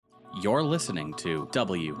You're listening to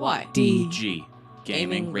WYDG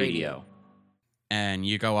Gaming Radio. And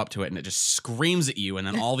you go up to it and it just screams at you, and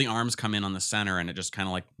then all the arms come in on the center and it just kind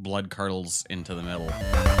of like blood curdles into the middle.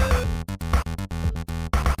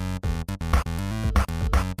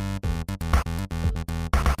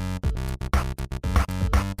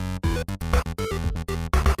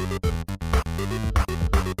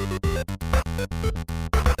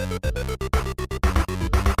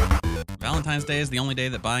 Valentine's Day is the only day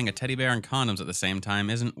that buying a teddy bear and condoms at the same time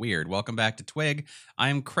isn't weird. Welcome back to Twig.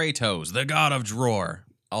 I'm Kratos, the god of drawer.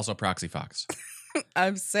 Also Proxy Fox.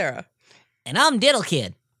 I'm Sarah. And I'm Diddle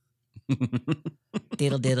Kid.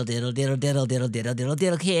 Diddle, diddle, diddle, diddle, diddle, diddle, diddle, diddle,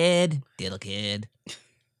 diddle kid. Diddle Kid.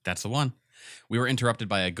 That's the one. We were interrupted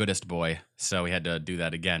by a goodest boy, so we had to do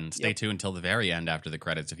that again. Stay tuned until the very end after the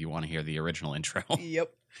credits if you want to hear the original intro.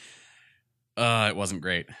 Yep. It wasn't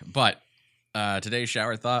great. But today's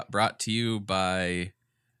shower thought brought to you by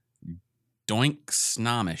Doink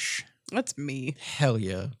Snomish That's me. Hell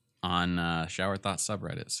yeah. on Shower Thought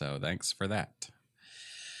subreddit. So thanks for that.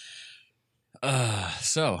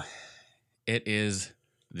 So it is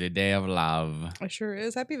the day of love. It sure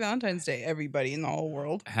is. Happy Valentine's Day, everybody in the whole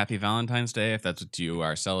world. Happy Valentine's Day, if that's what you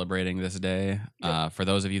are celebrating this day. Yep. For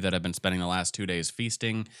those of you that have been spending the last 2 days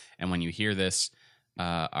feasting, and when you hear this,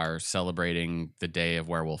 are celebrating the day of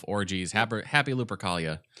werewolf orgies. Happy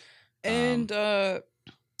Lupercalia. And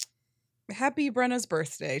happy Brenna's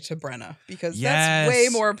birthday to Brenna, because Yes. that's way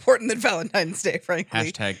more important than Valentine's Day, frankly.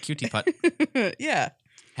 Hashtag cutie putt. Yeah.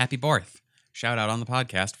 Happy Borth. Shout out on the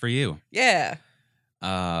podcast for you. Yeah.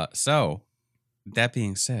 So, that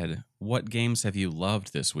being said, what games have you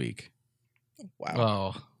loved this week?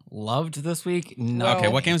 Wow. Oh, loved this week? No. Well- Okay,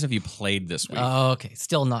 what games have you played this week? Oh, okay.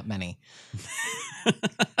 Still not many.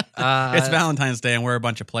 It's Valentine's Day and we're a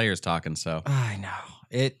bunch of players talking, so. I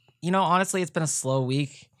know. Honestly, it's been a slow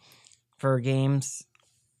week for games.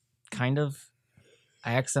 Kind of.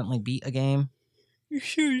 I accidentally beat a game You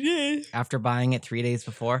sure did. after buying it 3 days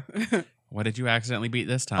before. What did you accidentally beat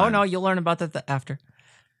this time? Oh, no. You'll learn about that after.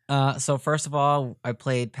 So, first of all, I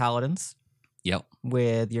played Paladins Yep.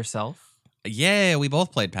 with yourself Yeah, we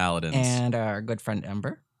both played Paladins. and our good friend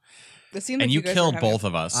Ember. It seemed And like you guys killed were having both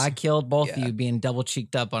of us. I killed both of Yeah. you being double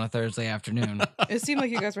cheeked up on a Thursday afternoon. It seemed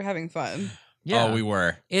like you guys were having fun. Yeah. Oh, we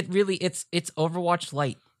were. It really it's Overwatch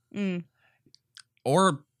Light. Mm.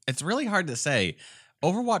 Or it's really hard to say.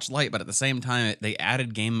 Overwatch Light, but at the same time, they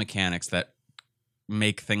added game mechanics that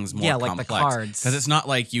make things more like the complex. cards. Because it's not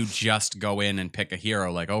like you just go in and pick a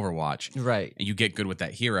hero like Overwatch Right. and you get good with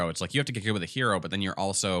that hero. It's like you have to get good with a hero, but then you're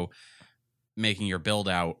also making your build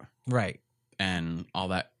out Right. and all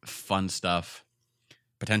that fun stuff.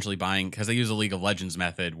 Potentially buying, because they use a League of Legends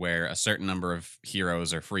method where a certain number of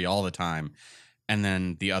heroes are free all the time, and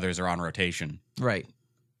then the others are on rotation Right.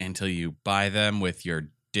 until you buy them with your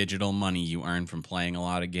digital money you earn from playing a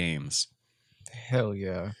lot of games. Hell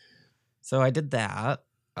yeah. So I did that.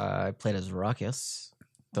 I played as Ruckus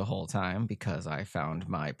the whole time because I found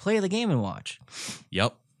my Play the Game and Watch.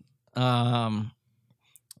 Yep.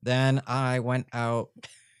 Then I went out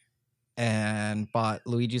and bought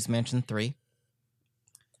Luigi's Mansion 3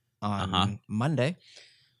 on Monday.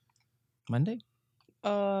 Monday?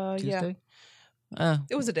 Yeah. Tuesday?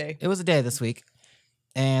 It was a day. It was a day this week.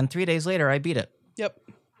 And 3 days later, I beat it. Yep.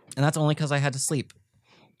 And that's only because I had to sleep.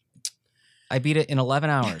 I beat it in 11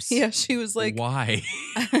 hours. Yeah, she was like, Why?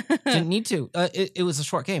 Didn't need to. It was a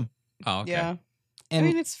short game. Oh, okay. yeah. And I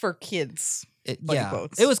mean, it's for kids. Buddy yeah,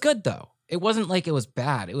 boats. it was good though. It wasn't like it was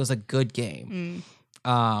bad. It was a good game.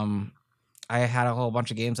 I had a whole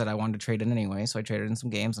bunch of games that I wanted to trade in anyway, so I traded in some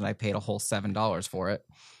games and I paid a whole $7 for it.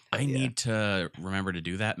 I need to remember to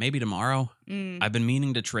do that. Maybe tomorrow. Mm. I've been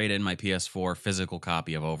meaning to trade in my PS4 physical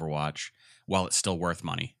copy of Overwatch while it's still worth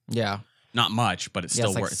money. Yeah, Not much, but it's Yeah, still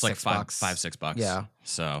it's like worth. It's like $6. $5-6. Yeah.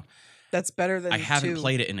 So That's better than I haven't 2.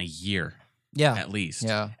 played it in a year yeah, at least.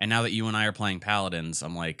 yeah, And now that you and I are playing Paladins,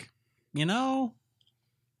 I'm like, yeah.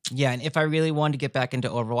 And if I really wanted to get back into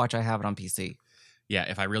Overwatch, I have it on PC. yeah,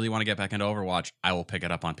 if I really want to get back into Overwatch, I will pick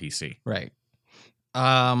it up on PC. Right.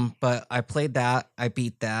 But I played that, I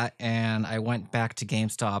beat that, and I went back to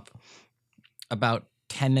GameStop about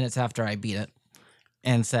 10 minutes after I beat it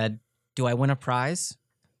and said, "Do I win a prize?"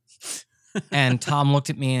 And Tom looked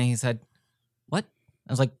at me and he said, "What?"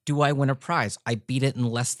 I was like, "Do I win a prize? I beat it in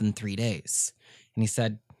less than 3 days." And he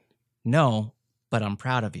said, "No, but I'm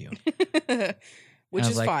proud of you." Which And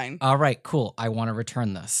I is was like, fine. All right, cool. I want to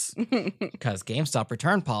return this because GameStop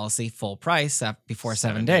return policy, full price before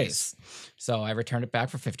 7 days. So I returned it back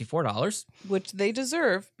for $54. Which they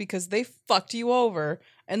deserve because they fucked you over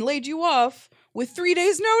and laid you off with 3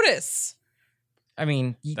 days' notice. I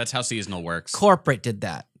mean, That's how seasonal works. corporate did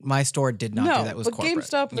that. My store did not no, do that. It was but corporate.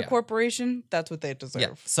 GameStop, the Yeah. corporation, that's what they deserve. Yeah.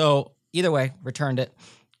 So either way, returned it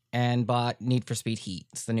and bought Need for Speed Heat.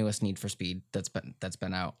 It's the newest Need for Speed that's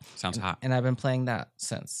been out. Sounds hot. And I've been playing that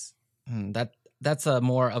since. That's a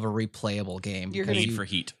more of a replayable game. You're because gonna Need for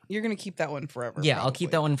Heat. You're gonna keep that one forever. Yeah, I'll keep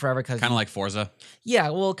that one forever because Kind of like Forza. yeah,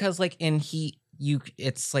 well, because like in Heat,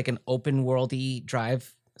 it's like an open worldy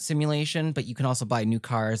drive simulation, but you can also buy new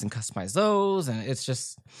cars and customize those, and it's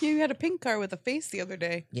just You had a pink car with a face the other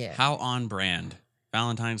day. yeah. How on brand.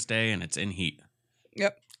 Valentine's Day and it's in Heat.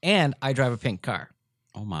 Yep. And I drive a pink car.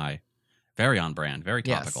 Oh my. Very on brand. Very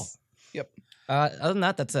topical. Yes. Yep. Other than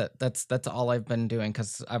that, that's it. That's all I've been doing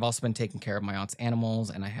because I've also been taking care of my aunt's animals,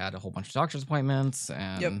 and I had a whole bunch of doctor's appointments.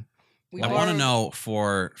 And Yep. We I bought want to a- know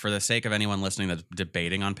for the sake of anyone listening that's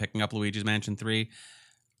debating on picking up Luigi's Mansion 3,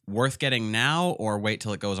 worth getting now or wait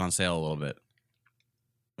till it goes on sale a little bit?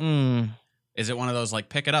 Is it one of those like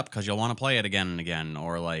pick it up because you'll want to play it again and again,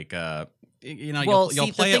 or like Well, you'll see,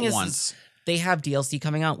 the play thing it is once? they have DLC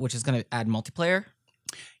coming out, which is going to add multiplayer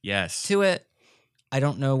Yes. to it. I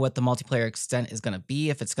don't know what the multiplayer extent is going to be.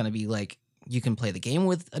 If it's going to be like you can play the game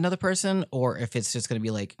with another person, or if it's just going to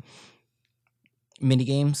be like mini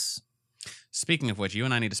games. Speaking of which, you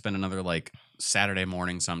and I need to spend another like Saturday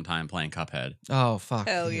morning sometime playing Cuphead. Oh fuck!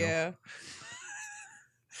 Hell you. yeah.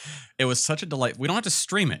 It was such a delight. We don't have to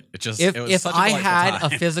stream it. It just If it was if such a I delightful had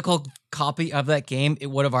time. a physical copy of that game, it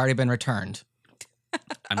would have already been returned.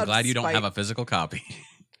 I'm out of glad you don't spite. have a physical copy.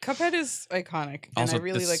 Cuphead is iconic, and Also, I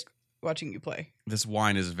really this- like watching you play. This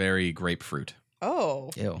wine is very grapefruit. Oh.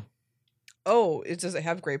 Ew. Oh, does it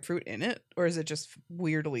have grapefruit in it? Or is it just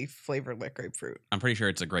weirdly flavored like grapefruit? I'm pretty sure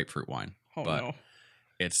it's a grapefruit wine. Oh But- no.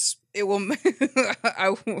 It's It will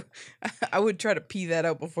I would try to pee that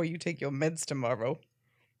out before you take your meds tomorrow.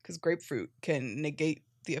 Because grapefruit can negate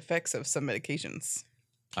the effects of some medications.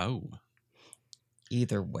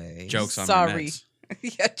 Either way. jokes on Sorry. my meds.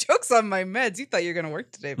 Yeah, jokes on my meds. You thought you were gonna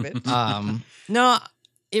work today, bitch. No,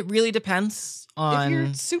 it really depends If you're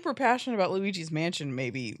on. super passionate about Luigi's Mansion,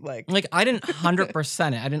 maybe like Like I didn't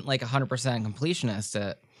 100% it. I didn't like 100% completionist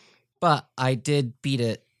it, but I did beat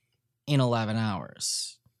it in 11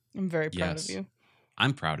 hours. I'm very proud Yes. of you.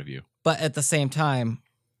 I'm proud of you. But at the same time,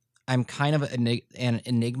 I'm kind of an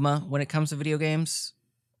enigma when it comes to video games.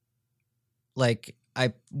 Like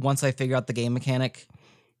once I figure out the game mechanic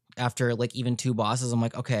after like even 2 bosses, I'm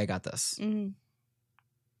like, okay, I got this. Mhm.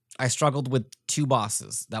 I struggled with 2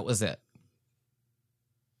 bosses. That was it.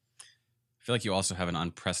 I feel like you also have an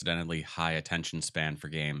unprecedentedly high attention span for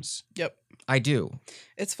games. Yep. I do.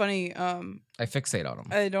 It's funny. I fixate on them.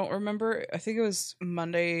 I don't remember. I think it was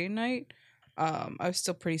Monday night. I was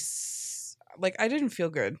still pretty like I didn't feel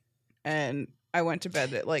good, and I went to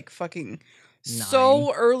bed at like fucking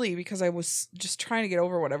so early because I was just trying to get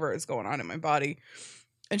over whatever is going on in my body.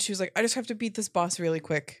 And she was like, "I just have to beat this boss really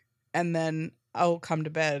quick, and then I'll come to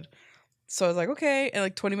bed." So I was like, "Okay." And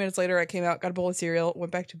like 20 minutes later, I came out, got a bowl of cereal,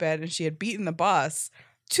 went back to bed, and she had beaten the boss.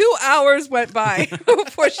 2 hours went by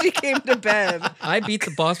before she came to bed. I beat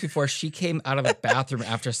the boss before she came out of the bathroom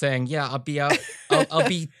after saying, "Yeah, I'll be out. I'll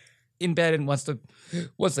be in bed and once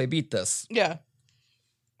I beat this." Yeah.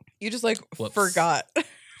 You just like Whoops. forgot.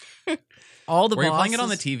 All the Were you playing it on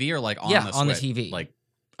the bosses- TV or like on Yeah, the on the Switch? TV. Like,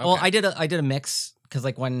 Well, okay. I did a mix because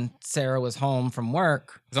like when Sarah was home from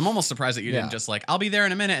work, 'Cause I'm almost surprised that you Yeah. didn't just like, I'll be there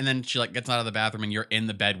in a minute, and then she like gets out of the bathroom and you're in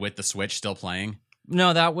the bed with the Switch still playing.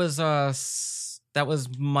 no, that was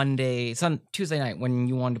Tuesday night when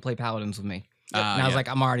you wanted to play Paladins with me, and I was Yeah. like,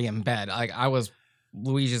 I'm already in bed. Like I was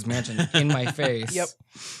Luigi's Mansion in my face. Yep.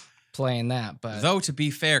 Playing that, but Though to be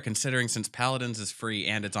fair, considering since Paladins is free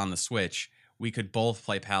and it's on the Switch, we could both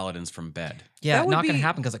play Paladins from bed. yeah, That would not gonna be-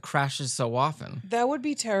 happen because it crashes so often. That would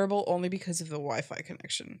be terrible only because of the Wi-Fi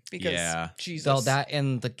connection. Because Yeah. Jesus, So that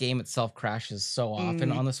and the game itself crashes so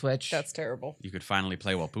often Mm, on the Switch. that's terrible. You could finally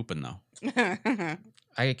play while pooping though.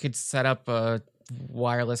 I could set up a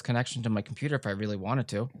wireless connection to my computer if I really wanted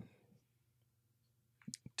to.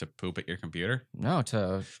 To poop at your computer. No,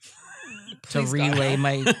 to Please, God, relay no.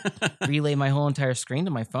 my my whole entire screen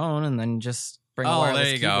to my phone and then just bring a Oh, wireless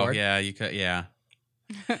there you go. keyboard. Yeah, you could. Yeah.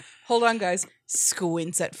 Hold on, guys.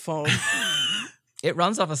 Squints at phone. It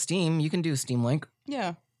runs off of Steam. You can do Steam Link.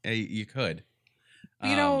 Yeah, Yeah, you could.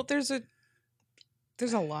 you know, there's a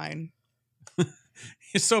line.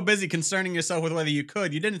 You're so busy concerning yourself with whether you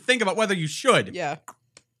could, you didn't think about whether you should. Yeah,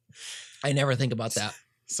 I never think about that.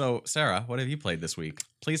 So, Sarah, what have you played this week?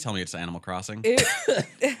 Please tell me it's Animal Crossing. it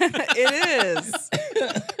it is.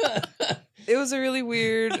 It was a really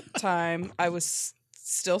weird time. I was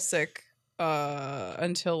still sick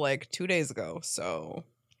until like 2 days ago. So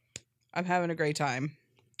I'm having a great time.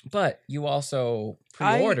 But you also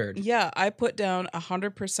pre-ordered. I put down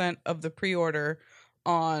 100% of the pre-order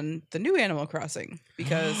on the new Animal Crossing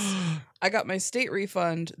because I got my state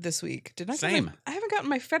refund this week. Did I? Same. I haven't gotten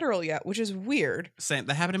my federal yet, which is weird. Same.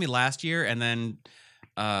 That happened to me last year, and then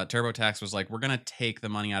TurboTax was like, "We're gonna take the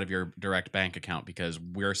money out of your direct bank account because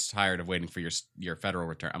we're tired of waiting for your federal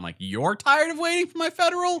return." I'm like, "You're tired of waiting for my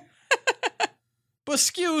federal?" But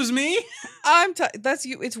excuse me. That's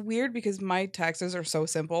you. It's weird because my taxes are so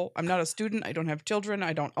simple. I'm not a student. I don't have children.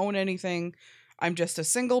 I don't own anything. I'm just a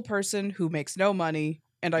single person who makes no money,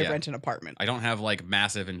 and I rent an apartment. I don't have like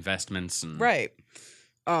massive investments. And... Right.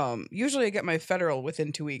 Usually I get my federal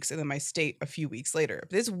within 2 weeks and then my state a few weeks later.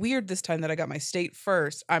 But it's weird this time that I got my state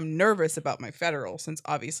first. I'm nervous about my federal since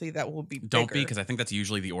obviously that will be bigger. Don't be, because I think that's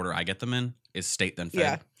usually the order I get them in is state then fed.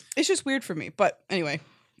 Yeah. It's just weird for me. But anyway,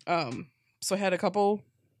 so I had a couple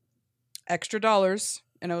extra dollars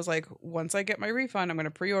and I was like, once I get my refund, I'm going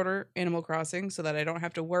to pre-order Animal Crossing so that I don't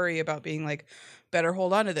have to worry about being like, better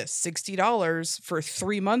hold on to this $60 for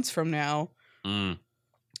 3 months from now. I'm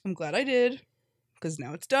glad I did because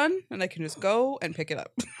now it's done and I can just go and pick it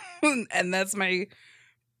up. And that's my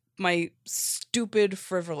stupid,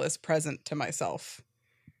 frivolous present to myself.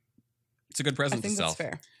 It's a good present I think to self.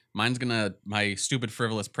 that's My fair. stupid,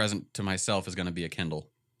 frivolous present to myself is going to be a Kindle.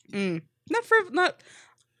 Not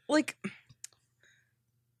like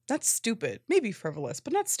that's stupid. Maybe frivolous,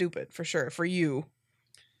 but not stupid for sure for you,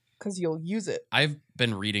 because you'll use it. I've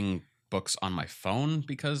been reading books on my phone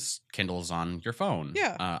because Kindle's on your phone.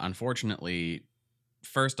 Yeah. Unfortunately,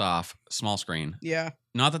 first off, small screen. Yeah.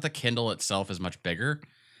 Not that the Kindle itself is much bigger;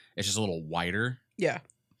 it's just a little wider. Yeah.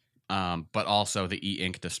 But also the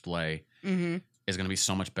e-ink display is going to be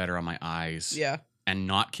so much better on my eyes. Yeah. And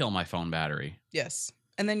not kill my phone battery. Yes.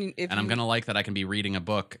 And then I'm going to like that I can be reading a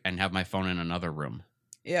book and have my phone in another room.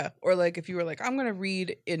 Yeah. Or like if you were like, I'm going to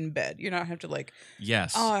read in bed. You don't have to like,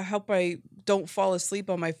 yes. Oh, I hope I don't fall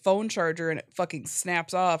asleep on my phone charger and it fucking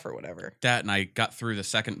snaps off or whatever. That, and I got through the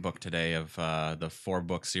second book today of the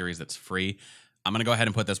 4-book series that's free. I'm going to go ahead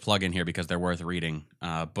and put this plug in here because they're worth reading.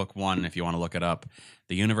 Book 1, if you want to look it up.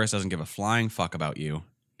 The universe doesn't give a flying fuck about you.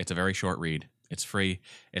 It's a very short read. It's free.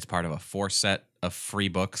 It's part of a 4 set of free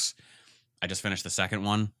books. I just finished the second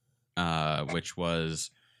one, which was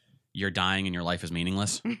You're Dying and Your Life is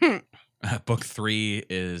Meaningless. Book 3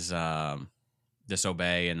 is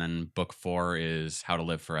Disobey, and then book 4 is How to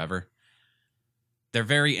Live Forever. They're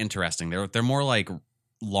very interesting. They're more like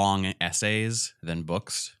long essays than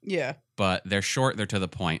books. Yeah. But they're short, they're to the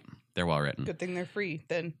point. They're well written. Good thing they're free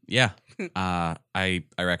then. Yeah. I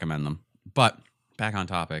recommend them. But back on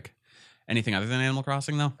topic. Anything other than Animal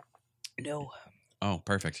Crossing though? No. Oh,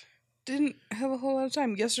 perfect. Didn't have a whole lot of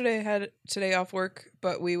time. Yesterday I had today off work,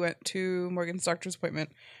 but we went to Morgan's doctor's appointment.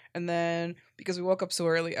 And then because we woke up so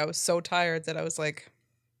early, I was so tired that I was like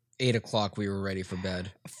 8 o'clock, we were ready for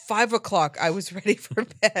bed. 5 o'clock, I was ready for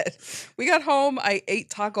bed. We got home, I ate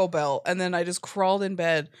Taco Bell, and then I just crawled in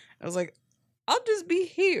bed. I was like, I'll just be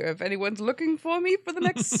here if anyone's looking for me for the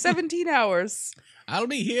next 17 hours. I'll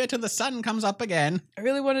be here till the sun comes up again. I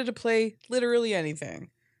really wanted to play literally anything.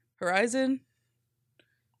 Horizon,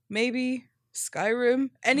 maybe,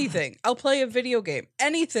 Skyrim, anything. I'll play a video game,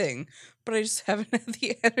 anything. But I just haven't had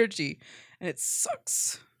the energy, and it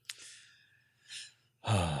sucks.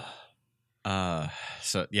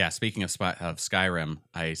 So yeah, speaking of Skyrim,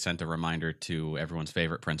 I sent a reminder to everyone's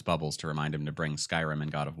favorite Prince Bubbles to remind him to bring Skyrim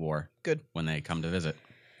and God of War. Good. When they come to visit.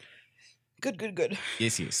 Good.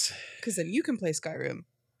 Yes. Because then you can play Skyrim,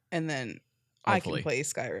 and then Hopefully. I can play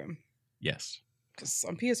Skyrim. Yes. Because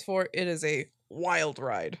on PS4, it is a wild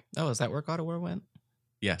ride. Oh, is that where God of War went?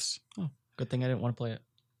 Yes. Oh, good thing I didn't want to play it.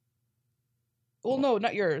 Well, no,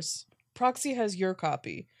 not yours. Proxy has your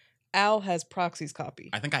copy. Al has Proxy's copy.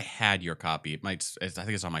 I think I had your copy. I think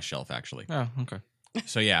it's on my shelf actually. Oh, okay.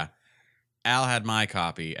 So yeah, Al had my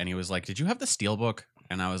copy, and he was like, "Did you have the Steelbook?"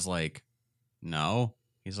 And I was like, "No."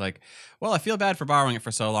 He's like, "Well, I feel bad for borrowing it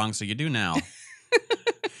for so long, so you do now."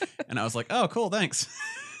 And I was like, "Oh, cool, thanks."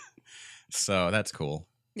 So that's cool.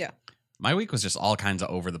 Yeah. My week was just all kinds of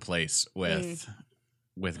over the place with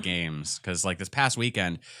games because like this past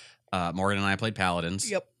weekend, Morgan and I played Paladins.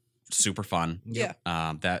 Yep. Super fun. Yeah.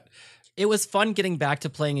 That It was fun getting back to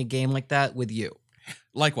playing a game like that with you.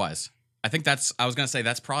 likewise. I think I was going to say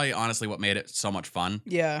that's probably honestly what made it so much fun.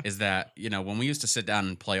 Yeah. Is that, when we used to sit down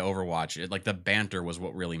and play Overwatch, like the banter was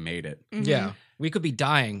what really made it. Mhm. Yeah. We could be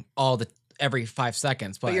dying every 5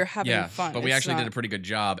 seconds, But you're having fun. But we It's actually not- did a pretty good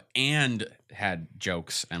job and had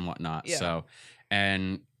jokes and whatnot. Yeah. So,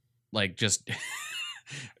 and like just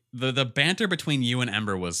the banter between you and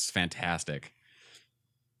Ember was fantastic.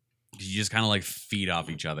 You just kind of like feed off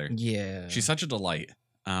each other. Yeah. She's such a delight.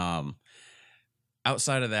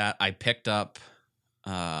 Outside of that, I picked up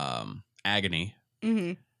Agony.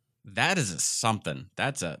 Mm-hmm. That is something.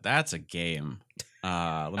 That's a game.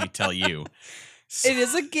 Let me tell you. It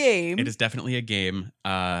is a game. It is definitely a game.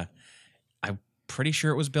 I'm pretty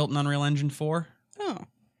sure it was built in Unreal Engine 4. Oh.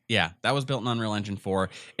 Yeah, that was built in Unreal Engine 4.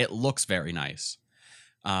 It looks very nice.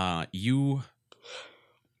 You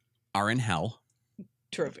are in hell.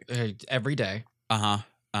 Terrific. Every day. Uh-huh.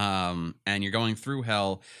 And you're going through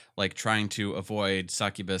hell, like trying to avoid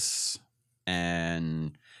succubus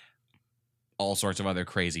and all sorts of other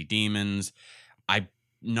crazy demons. I'm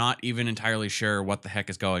not even entirely sure what the heck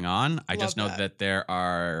is going on. I just know that there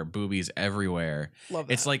are boobies everywhere. Love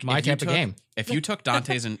that. It's like My type of game. If you took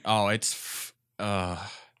Dante's and it's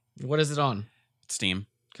What is it on? Steam.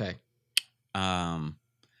 Okay.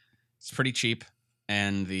 It's pretty cheap,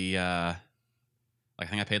 and the I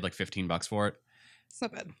think I paid like $15 for it. It's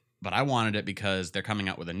not bad. But I wanted it because they're coming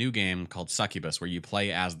out with a new game called Succubus, where you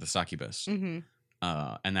play as the succubus, Mm-hmm.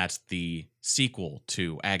 and that's the sequel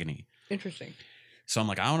to Agony. Interesting. So I'm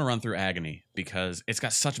like, I want to run through Agony because it's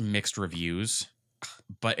got such mixed reviews,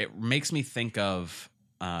 but it makes me think of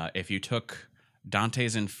if you took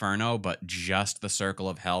Dante's Inferno, but just the Circle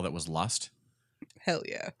of Hell that was Lust, Hell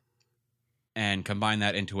yeah. and combine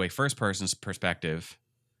that into a first-person perspective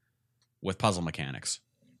with puzzle mechanics.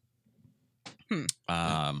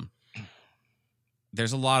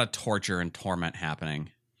 There's a lot of torture and torment happening,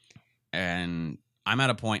 and I'm at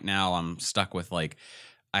a point now I'm stuck with like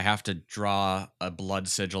I have to draw a blood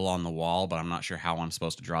sigil on the wall, but I'm not sure how I'm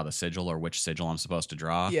supposed to draw the sigil or which sigil I'm supposed to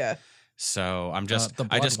draw. Yeah. So I'm The just blood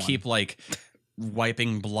I just one. keep like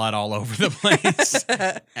wiping blood all over the place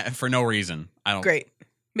for no reason. I don't. Great.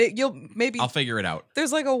 Maybe I'll figure it out.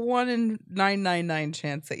 there's like a 1 in 999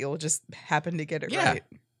 chance that you'll just happen to get it Yeah. right.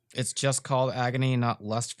 It's just called Agony, not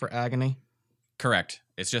Lust for Agony. Correct.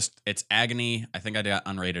 It's Agony. I think I got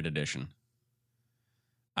unrated edition.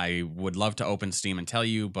 I would love to open Steam and tell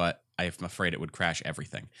you, but I'm afraid it would crash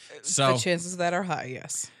everything. So The chances of that are high,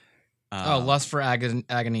 yes. Lust for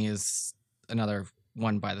Agony is another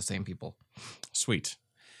one by the same people. Sweet.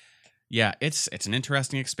 Yeah, it's an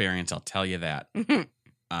interesting experience, I'll tell you that.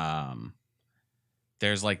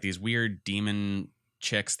 There's like these weird demon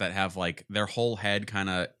chicks that have like their whole head kind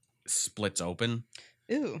of splits open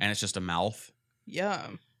Ew. and it's just a mouth. Yeah.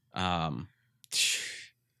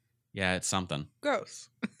 Yeah, it's something. Gross.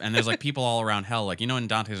 And there's like people all around hell. Like, in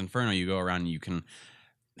Dante's Inferno, you go around and you can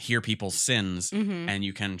hear people's sins Mm-hmm. and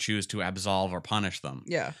you can choose to absolve or punish them.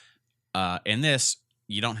 Yeah. In this,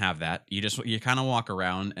 you don't have that. You kind of walk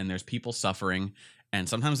around and there's people suffering, and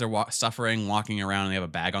sometimes they're suffering, walking around, and they have a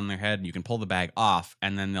bag on their head, and you can pull the bag off,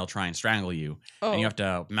 and then they'll try and strangle you, Oh. and you have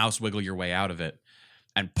to mouse wiggle your way out of it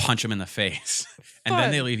and punch them in the face, and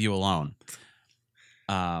then they Fun. leave you alone.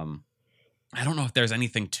 I don't know if there's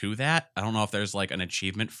anything to that. I don't know if there's like an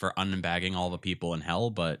achievement for unbagging all the people in hell,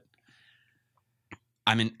 but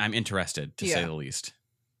I'm interested to say Yeah. the least.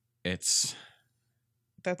 That's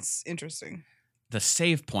interesting. The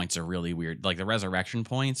save points are really weird. Like the resurrection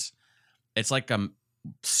points, it's like a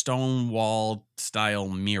stone wall style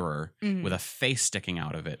mirror Mhm. with a face sticking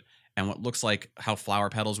out of it, and what looks like how flower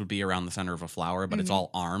petals would be around the center of a flower, but it's Mhm. all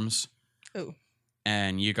arms. Oh.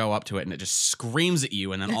 And you go up to it and it just screams at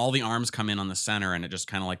you, and then all the arms come in on the center, and it just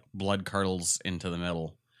kind of like blood curdles into the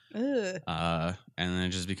middle. Ugh. And then it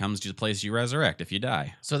just becomes just a place you resurrect if you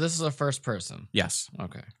die. So this is a first person. Yes.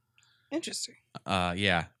 Okay. Interesting.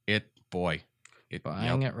 Yeah. Buying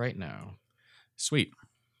Buying it right now. Sweet.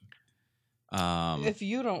 If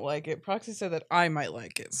you don't like it, Proxy said that I might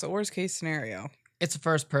like it. So worst case scenario. It's a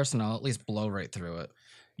first person. I'll at least blow right through it.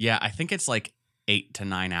 Yeah, I think it's like 8 to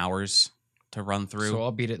 9 hours to run through. So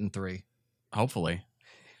I'll beat it in 3. Hopefully.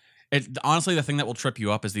 Honestly, the thing that will trip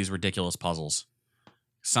you up is these ridiculous puzzles.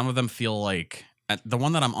 Some of them feel like the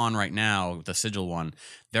one that I'm on right now, the sigil one,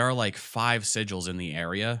 there are like 5 sigils in the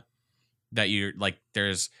area that you're like,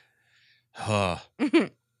 there's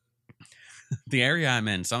the area I'm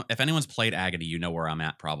in. If anyone's played Agony, you know where I'm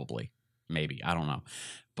at, probably. Maybe. I don't know.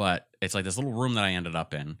 But it's like this little room that I ended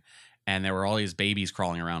up in, and there were all these babies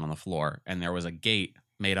crawling around on the floor, and there was a gate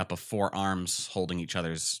made up of 4 arms holding each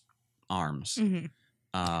other's arms. Mhm.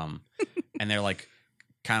 And they're like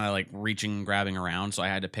kind of like reaching, grabbing around. So I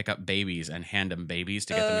had to pick up babies and hand them babies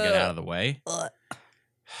to get them to get out of the way. Ugh.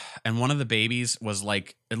 And one of the babies was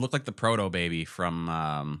like, it looked like the proto baby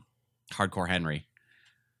from Hardcore Henry.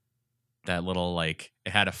 That little, like,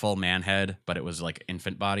 it had a full man head, but it was like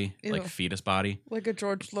infant body, like Ew. fetus body. Like a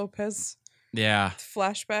George Lopez Yeah.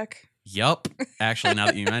 flashback. Yup. Actually, now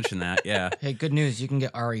that you mention that, yeah. Hey, good news. You can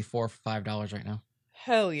get RE4 for $5 right now.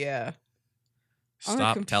 Hell yeah. On a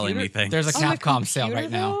Stop telling me computer? things. There's a On the Capcom sale computer,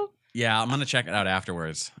 right now. though? Yeah, I'm gonna check it out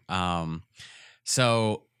afterwards.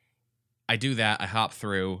 So I do that. I hop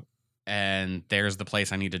through, and there's the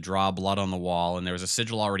place I need to draw blood on the wall, and there was a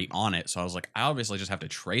sigil already on it. So I was like, I obviously just have to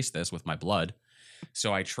trace this with my blood.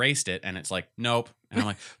 So I traced it, and it's like, nope. And I'm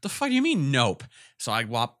like, the fuck do you mean, nope? So I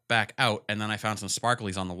walked back out, and then I found some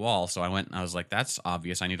sparklies on the wall. So I went, and I was like, that's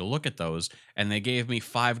obvious. I need to look at those. And they gave me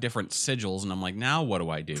 5 different sigils, and I'm like, now what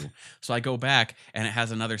do I do? So I go back, and it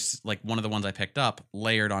has another, like one of the ones I picked up,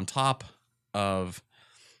 layered on top of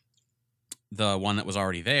the one that was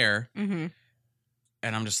already there. Mm-hmm.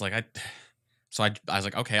 And I'm just like, I was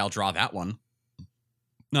like, okay, I'll draw that one.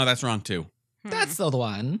 No, that's wrong too. That's the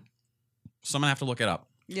one. So I'm gonna have to look it up.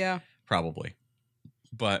 Yeah. Probably.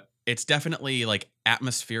 But it's definitely like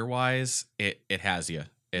atmosphere wise, it has you.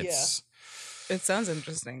 It's It sounds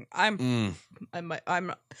interesting. I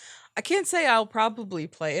can't say I'll probably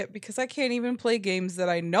play it because I can't even play games that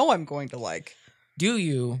I know I'm going to like. Do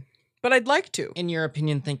you, But I'd like to. in your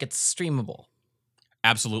opinion, think it's streamable?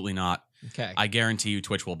 absolutely not. Okay. I guarantee you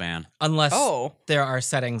Twitch will ban. Unless Oh, there are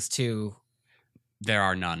settings to... There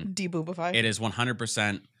are none. deboobify. It is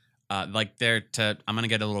 100% like I'm gonna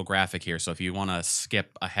get a little graphic here. So if you want to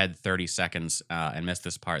skip ahead 30 seconds and miss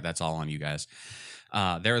this part, that's all on you guys.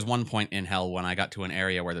 There was one point in hell when I got to an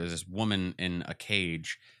area where there's this woman in a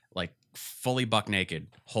cage, like fully buck naked,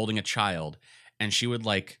 holding a child, and she would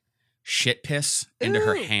like shit piss into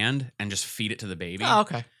her Ooh. hand and just feed it to the baby. Oh,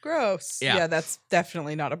 okay. Gross. Yeah. Yeah, that's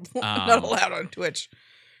definitely not not allowed on Twitch.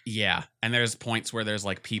 Yeah, and there's points where there's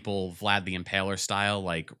like people Vlad the Impaler style,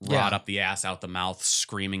 like Yeah. rod up the ass out the mouth,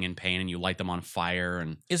 screaming in pain, and you light them on fire.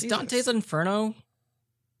 And Is Jesus. Dante's Inferno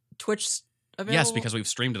Twitch available? yes, because we've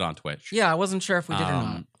streamed it on Twitch. Yeah, I wasn't sure if we did or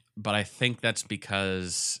not. But I think that's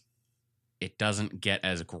because it doesn't get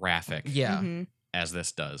as graphic Yeah, Mhm. as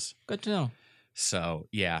this does. good to know. So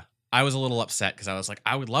yeah, I was a little upset because I was like,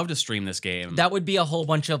 I would love to stream this game. That would be a whole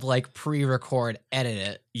bunch of like pre-record, edit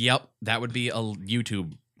it. Yep, that would be a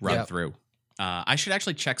YouTube run Yep. through. I should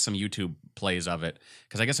actually check some YouTube plays of it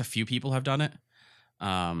because I guess a few people have done it.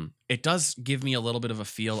 It does give me a little bit of a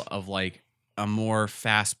feel of like a more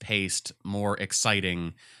fast-paced, more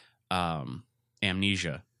exciting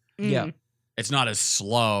Amnesia. Yeah. Mm. It's not as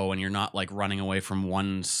slow, and you're not like running away from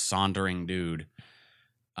one sauntering dude.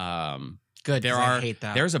 Good. There 'cause I are hate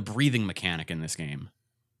that. there's a breathing mechanic in this game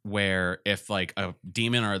where if like a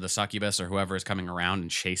demon or the succubus or whoever is coming around and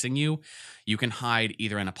chasing you, you can hide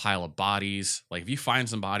either in a pile of bodies. Like if you find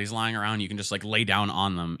some bodies lying around, you can just like lay down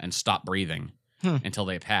on them and stop breathing until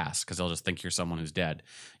they pass because they'll just think you're someone who's dead.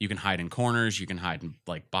 You can hide in corners, you can hide in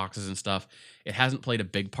like boxes and stuff. It hasn't played a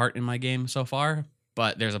big part in my game so far,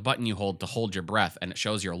 but there's a button you hold to hold your breath and it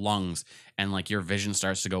shows your lungs and like your vision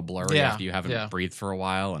starts to go blurry Yeah, after you haven't yeah. breathed for a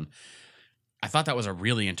while. And I thought that was a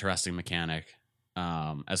really interesting mechanic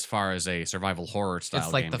as far as a survival horror style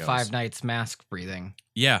It's like game the goes. Five Nights mask breathing.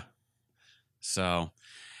 Yeah. So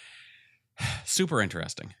super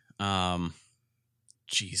interesting.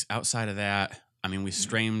 Geez, outside of that, I mean, we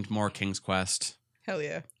streamed more King's Quest. Hell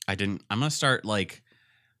yeah. I'm gonna start like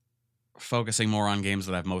focusing more on games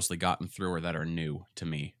that I've mostly gotten through or that are new to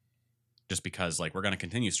me. Just because like we're gonna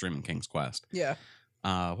continue streaming King's Quest. Yeah.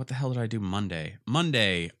 What the hell did I do Monday?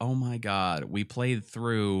 Oh my god. We played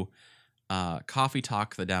through Coffee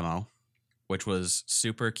Talk the demo, which was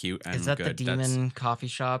super cute and Is that good. the demon coffee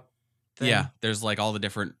shop thing? Yeah, there's like all the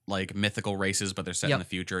different like mythical races, but they're set in Yep. the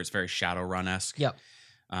future. It's very Shadowrun-esque. Yep.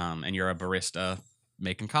 And you're a barista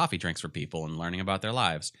making coffee drinks for people and learning about their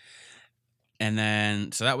lives. And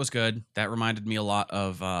then, so that was good. That reminded me a lot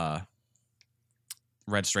of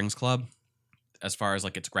Red Strings Club as far as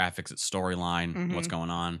like its graphics, its storyline, what's going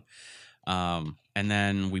on. And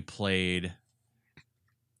then we played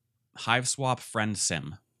Hive Swap Friend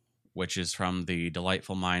Sim, which is from the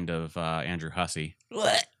delightful mind of Andrew Hussey.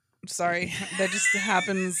 Sorry. That just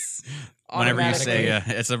happens Whenever you say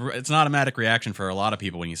automatically. it's an automatic reaction for a lot of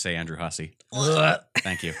people when you say Andrew Hussey.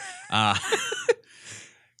 Thank you.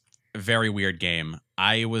 Very weird game.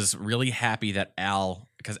 I was really happy that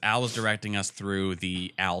because Al was directing us through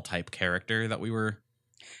the Al type character that we were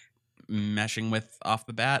meshing with off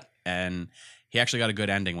the bat, and he actually got a good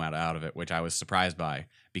ending out of it, which I was surprised by,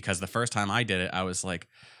 because the first time I did it, I was like,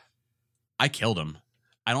 I killed him.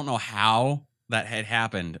 I don't know how that had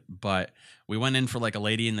happened, but we went in for like a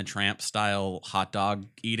Lady and the Tramp style hot dog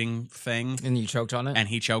eating thing, And you choked on it? and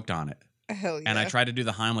he choked on it. Hell yeah. And I tried to do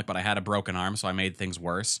the Heimlich, but I had a broken arm, so I made things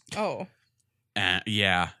worse. Oh. And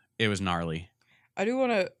yeah, it was gnarly. I do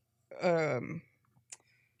want to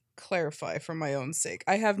clarify for my own sake.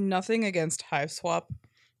 I have nothing against Hiveswap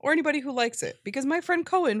or anybody who likes it because my friend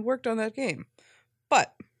Cohen worked on that game.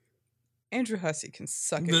 But Andrew Hussey can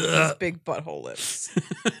suck it with his big butthole lips.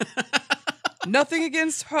 Nothing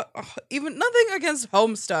against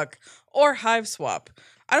Homestuck or Hiveswap.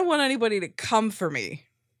 I don't want anybody to come for me.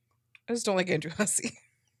 I just don't like Andrew Hussey.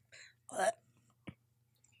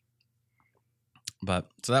 But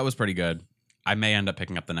so that was pretty good. I may end up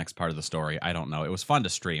picking up the next part of the story. I don't know. It was fun to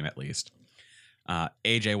stream, at least.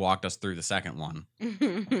 AJ walked us through the second one.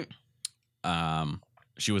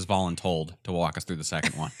 She was voluntold to walk us through the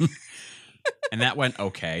second one. And that went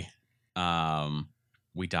okay.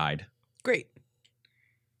 We died. Great.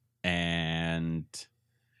 Or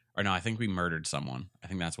no, I think we murdered someone. I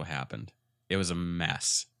think that's what happened. It was a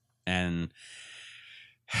mess. And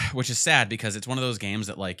which is sad because it's one of those games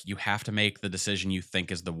that like you have to make the decision you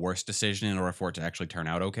think is the worst decision in order for it to actually turn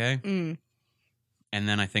out okay. Mm. And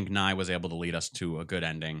then I think Nye was able to lead us to a good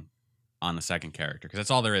ending on the second character because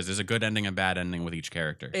that's all there is. There's a good ending and bad ending with each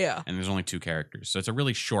character. Yeah. And there's only 2 characters. So it's a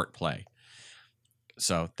really short play.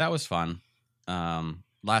 So that was fun.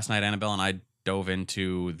 Last night, Annabelle and I dove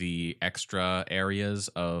into the extra areas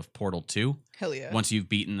of Portal 2. Hell yeah. Once you've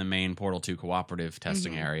beaten the main Portal 2 cooperative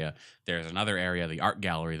testing area, there's another area, the art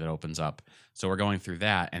gallery, that opens up. So we're going through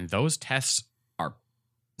that. And those tests are,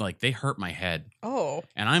 like, they hurt my head. Oh.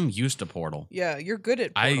 And I'm used to Portal. Yeah, you're good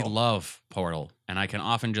at Portal. I love Portal. And I can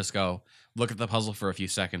often just go look at the puzzle for a few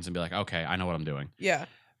seconds and be like, okay, I know what I'm doing. Yeah.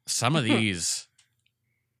 Some of these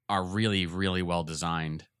are really, really well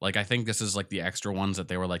designed. Like, I think this is like the extra ones that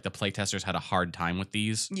they were like, the playtesters had a hard time with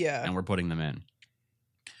these. Yeah. And we're putting them in.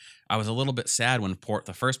 I was a little bit sad when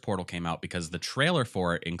the first Portal came out because the trailer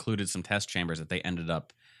for it included some test chambers that they ended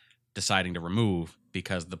up deciding to remove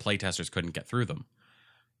because the playtesters couldn't get through them.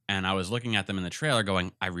 And I was looking at them in the trailer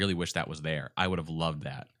going, I really wish that was there. I would have loved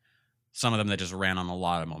that. Some of them that just ran on a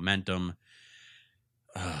lot of momentum.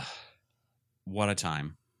 What a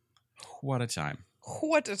time. What a time.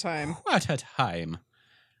 What a time. What a time.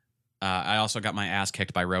 I also got my ass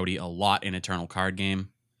kicked by Rhodey a lot in Eternal Card Game.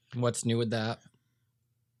 What's new with that?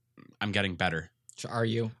 I'm getting better. Are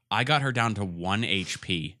you? I got her down to 1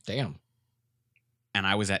 HP. Damn. And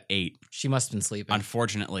I was at 8. She must have been sleeping.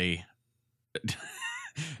 Unfortunately.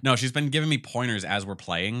 No, she's been giving me pointers as we're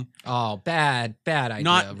playing. Oh, bad idea,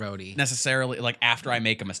 Not Rhodey. necessarily, like, after I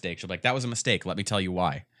make a mistake. She'll be like, that was a mistake. Let me tell you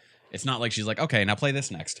why. It's not like she's like, okay, now play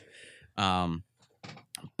this next.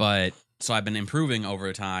 But so I've been improving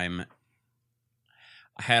over time.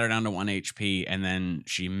 I had her down to 1 HP, and then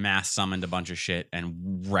she mass summoned a bunch of shit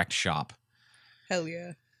and wrecked shop. Hell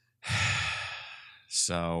yeah.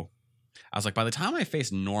 So I was like, by the time I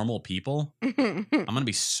face normal people, I'm gonna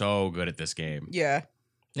be so good at this game. Yeah.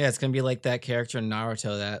 Yeah, it's gonna be like that character in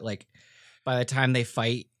Naruto that like by the time they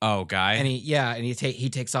fight, guy, and he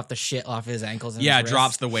takes off the shit off his ankles. And yeah, his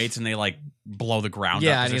drops wrists. the weights and they like blow the ground.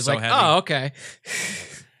 Yeah, up and he's so like, heavy. oh, okay.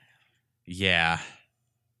 Yeah.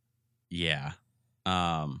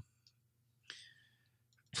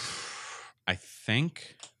 I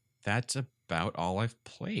think that's about all I've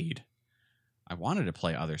played. I wanted to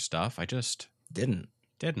play other stuff. I just Didn't.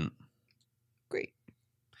 Great.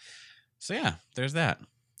 So yeah, there's that.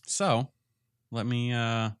 So let me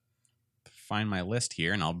find my list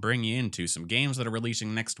here and I'll bring you into some games that are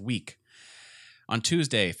releasing next week. On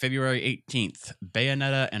Tuesday, February 18th,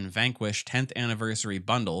 Bayonetta and Vanquish 10th Anniversary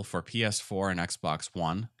Bundle for PS4 and Xbox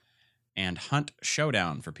One, and Hunt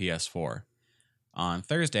Showdown for PS4. On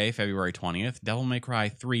Thursday, February 20th, Devil May Cry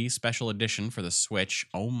 3 Special Edition for the Switch.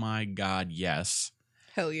 Oh my god, yes.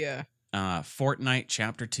 Hell yeah. Fortnite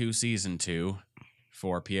Chapter 2 Season 2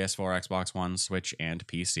 for PS4, Xbox One, Switch, and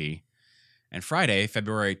PC. And Friday,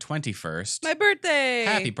 February 21st. My birthday!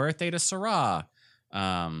 Happy birthday to Sarah!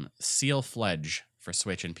 Seal Fledge for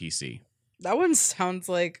Switch and PC. That one sounds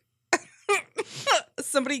like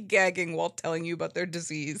somebody gagging while telling you about their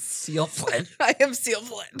disease. Seal Fledge. I am Seal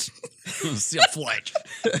Fledge. Seal Fledge.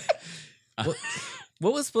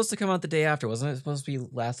 What was supposed to come out the day after? Wasn't it supposed to be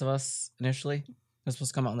Last of Us initially? It was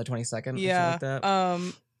supposed to come out on the 22nd. Yeah. Like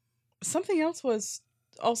that. Something else was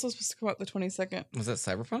also supposed to come out the 22nd. Was that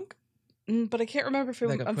Cyberpunk? But I can't remember if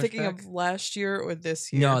That got I'm pushed thinking back? of last year or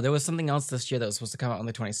this year. No, there was something else this year that was supposed to come out on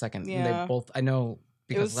the 22nd. And Yeah. they both, I know,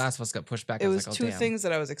 because was- Last of Us got pushed back. It I was like, oh, two damn. things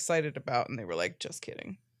that I was excited about, and they were like, just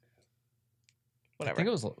kidding. Whatever. I think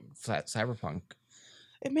it was Cyberpunk.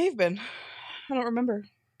 It may have been. I don't remember.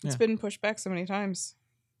 It's Yeah. been pushed back so many times.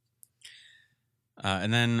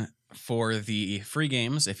 And then for the free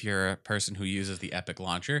games, if you're a person who uses the Epic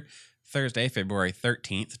Launcher, Thursday, February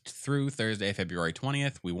 13th through Thursday, February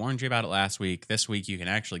 20th. We warned you about it last week. This week, you can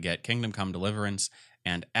actually get Kingdom Come Deliverance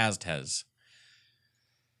and Aztez.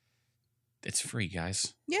 It's free,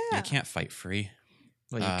 guys. Yeah. You can't fight free.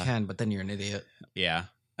 Well, you can, but then you're an idiot. Yeah.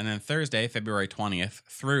 And then Thursday, February 20th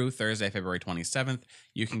through Thursday, February 27th,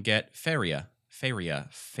 you can get Faria. I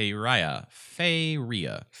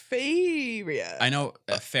know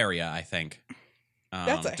Faria, I think.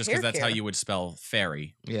 That's a just hair because that's how care. you would spell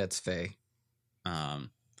fairy. Yeah, it's Faye. So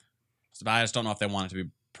I just don't know if they want it to be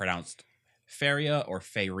pronounced Faria or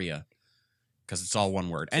Fairia because it's all one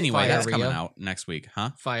word. Anyway, that's coming Firea. out next week,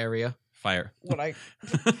 huh? Firea. Fire. What I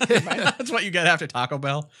That's what you get after Taco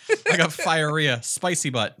Bell. I got Firea,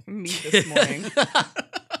 spicy butt. meat this morning.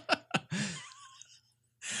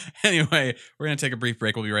 Anyway, we're going to take a brief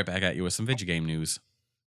break. We'll be right back at you with some video game news.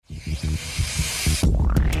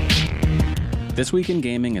 This Week in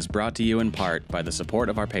Gaming is brought to you in part by the support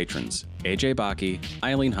of our patrons, AJ Baki,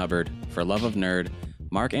 Eileen Hubbard, For Love of Nerd,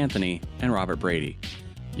 Mark Anthony, and Robert Brady.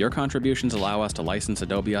 Your contributions allow us to license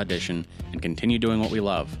Adobe Audition and continue doing what we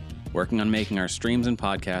love, working on making our streams and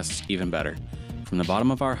podcasts even better. From the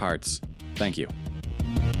bottom of our hearts, thank you.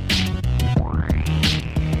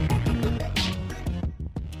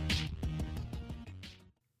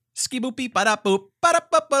 Ski-boop-beep, ba-da-boop,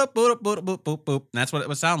 ba-da-boop-ba-da-boop-boop-boop-boop. That's what it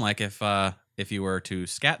would sound like if you were to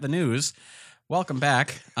scat the news. Welcome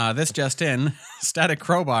back. This just in, Static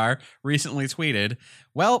Crowbar recently tweeted,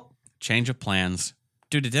 well, change of plans.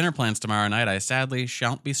 Due to dinner plans tomorrow night, I sadly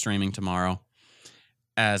shan't be streaming tomorrow,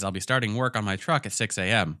 as I'll be starting work on my truck at 6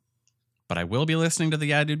 a.m. But I will be listening to the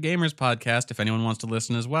Yeah Dude Gamers podcast if anyone wants to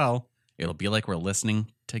listen as well. It'll be like we're listening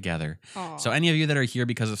together. Aw. So any of you that are here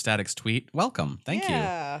because of Static's tweet, welcome. Thank you.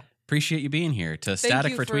 Yeah. Appreciate you being here. To Thank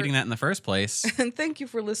Static you for for- tweeting that in the first place. And thank you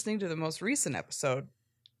for listening to the most recent episode.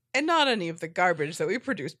 And not any of the garbage that we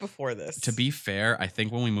produced before this. To be fair, I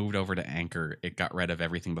think when we moved over to Anchor, it got rid of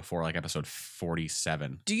everything before like episode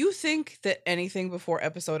 47. Do you think that anything before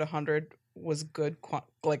episode 100 was good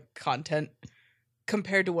content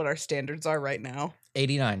compared to what our standards are right now?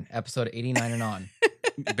 89. Episode 89 and on.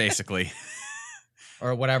 Basically.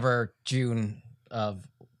 Or whatever, June of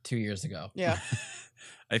 2 years ago. Yeah.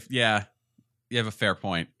 Yeah, you have a fair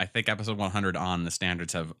point. I think episode 100 on, the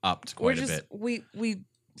standards have upped quite a bit. We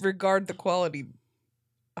regard the quality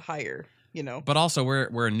higher, you know. But also,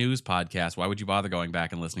 we're a news podcast. Why would you bother going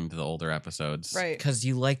back and listening to the older episodes? Right. Because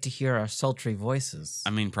you like to hear our sultry voices.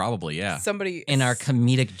 I mean, probably, yeah. Somebody in our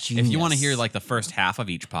comedic genius. If you want to hear like the first half of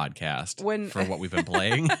each podcast for what we've been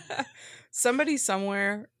playing. Somebody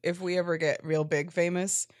somewhere, if we ever get real big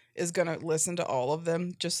famous, is gonna listen to all of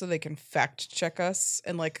them just so they can fact check us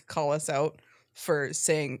and like call us out for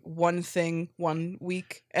saying one thing one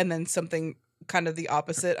week and then something kind of the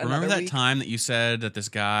opposite another Remember that week. time that you said that this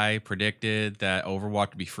guy predicted that Overwatch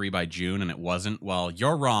would be free by June and it wasn't? Well,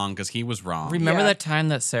 you're wrong because he was wrong. Remember Yeah. that time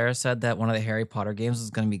that Sarah said that one of the Harry Potter games was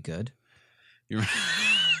going to be good?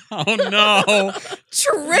 Oh no!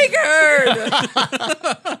 Triggered.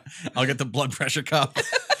 I'll get the blood pressure cup.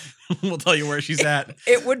 We'll tell you where she's at.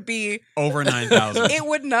 It would be. Over 9,000. It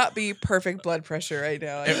would not be perfect blood pressure right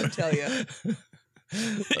now. I can tell you.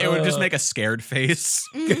 It would just make a scared face.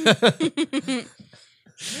 I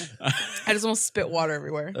just almost spit water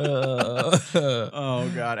everywhere.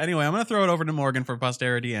 Oh god. Anyway, I'm gonna throw it over to Morgan for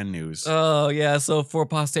posterity and news. Oh, yeah. So for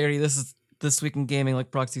posterity, this is This Week in Gaming,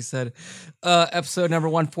 like Proxy said. Episode number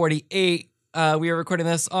 148. We are recording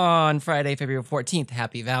this on Friday, February 14th.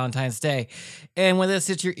 Happy Valentine's Day. And when this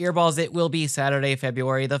hits your earballs, it will be Saturday,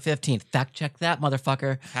 February the 15th. Fact check that,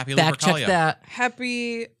 motherfucker. Happy Fact check Lupercalia. that.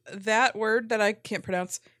 Happy, that word that I can't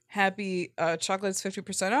pronounce. Happy chocolates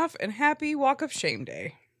 50% off and happy Walk of Shame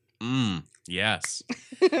Day. Yes.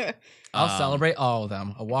 I'll celebrate all of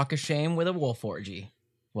them. A walk of shame with a wolf orgy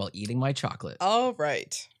while eating my chocolate. All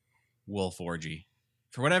right. Wool forgy.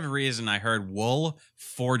 For whatever reason, I heard wool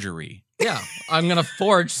forgery. Yeah, I'm gonna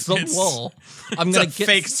forge some It's- wool. I'm It's gonna a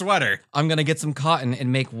fake sweater. I'm gonna get some cotton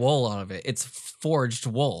and make wool out of it. It's forged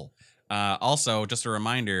wool. Also, just a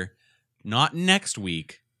reminder, not next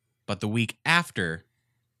week, but the week after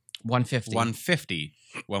 150. 150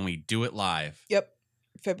 when we do it live. Yep.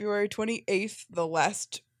 February 28th, the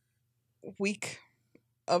last week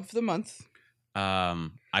of the month.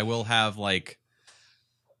 I will have like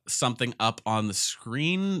something up on the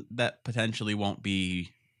screen that potentially won't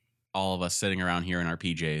be all of us sitting around here in our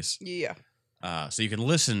PJs. Yeah. So you can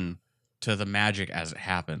listen to the magic as it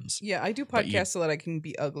happens. Yeah, I do But you- podcasts so that I can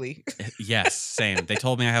be ugly. Yes, same. They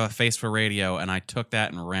told me I have a face for radio, and I took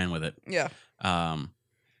that and ran with it. Yeah.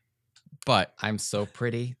 But I'm so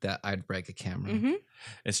pretty that I'd break a camera. Mm-hmm.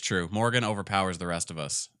 it's true. Morgan overpowers the rest of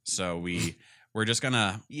us. So we're just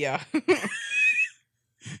gonna. Yeah.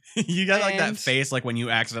 You got like that And- face, like when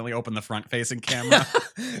you accidentally open the front facing camera.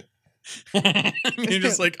 You're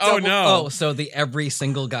just like, oh no. Oh, so the every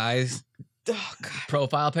single guy's Oh god.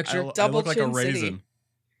 profile I, picture. I Double look like a Chin City. raisin.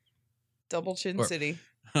 Double Chin Or- City.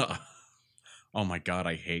 Oh my god,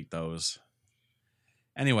 I hate those.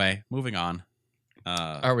 Anyway, moving on.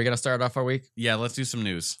 Are we gonna start off our week? Yeah, let's do some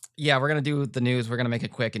news. Yeah, we're gonna do the news. We're gonna make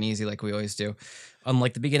it quick and easy, like we always do,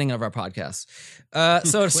 unlike the beginning of our podcast. So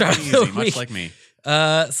to Quick start and the easy, much week, like me.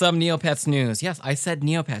 some Neopets news. Yes, I said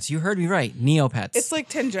Neopets. You heard me right. Neopets. It's like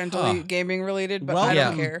tangentially Huh. gaming related, but I Welcome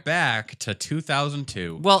don't Yeah. care. back to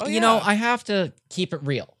 2002. well, Oh, you know, yeah. I have to keep it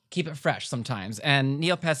real, keep it fresh sometimes. And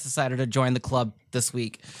Neopets decided to join the club this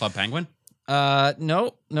week. Club Penguin.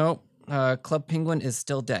 No. Club Penguin is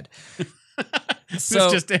still dead.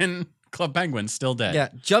 So just in Club Penguin, still dead. Yeah,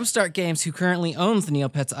 Jumpstart Games, who currently owns the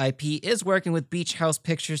Neopets IP, is working with Beach House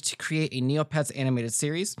Pictures to create a Neopets animated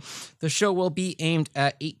series. The show will be aimed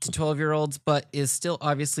at 8 to 12-year-olds, but is still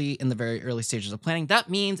obviously in the very early stages of planning. That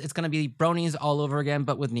means it's going to be Bronies all over again,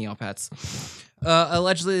 but with Neopets.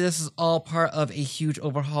 Allegedly, this is all part of a huge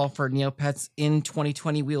overhaul for Neopets. In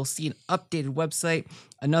 2020, we will see an updated website,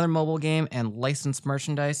 another mobile game, and licensed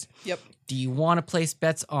merchandise. Yep. Do you want to place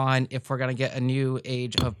bets on if we're going to get a new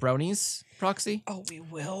age of Bronies, Proxy? Oh, we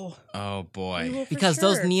will. Oh We boy. will for Because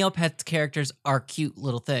those sure. Neopets characters are cute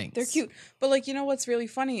little things. They're cute. But like, you know what's really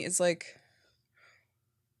funny is like,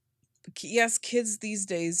 yes, kids these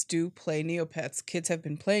days do play Neopets. Kids have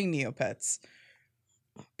been playing Neopets,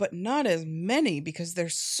 but not as many because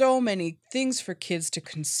there's so many things for kids to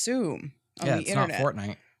consume on Yeah, the it's internet. not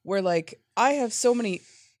Fortnite. Where like I have so many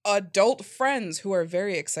adult friends who are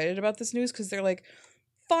very excited about this news because they're like,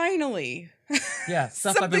 finally. Yeah,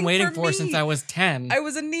 stuff I've been Something waiting for for since me. I was 10. I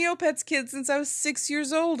was a Neopets kid since I was 6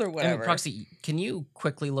 years old or I mean, whatever. Proxy, can you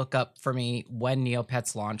quickly look up for me when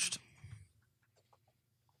Neopets launched?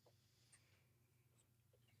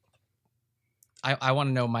 I want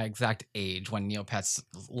to know my exact age when Neopets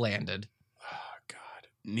landed. Oh god.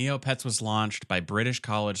 Neopets was launched by British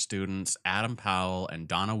college students Adam Powell and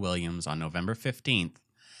Donna Williams on November 15th,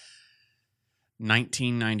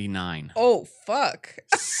 1999. Oh fuck.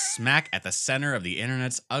 Smack at the center of the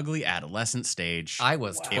internet's ugly adolescent stage. I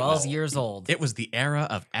was Wow. 12 years old. It was the era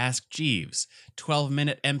of Ask Jeeves,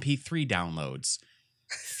 12-minute MP3 downloads.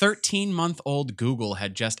 13-month-old Google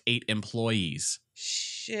had just 8 employees.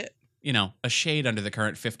 Shit. You know, a shade under the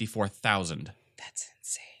current 54,000. That's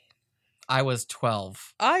insane. I was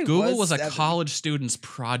 12. Google was a 7. college student's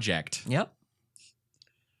project. Yep.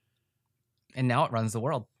 And now it runs the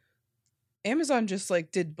world. Amazon just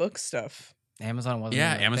like did book stuff. Amazon wasn't.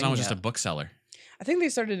 Yeah, even a Amazon thing was just a yet. bookseller. I think they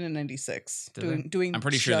started in '96 Did they? doing. I'm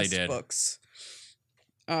pretty sure they just did. books.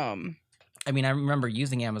 I mean, I remember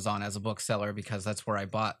using Amazon as a bookseller because that's where I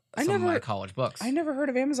bought I some of my never- college books. I never heard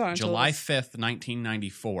of Amazon until July this- 5th,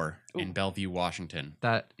 1994, in Ooh. Bellevue, Washington.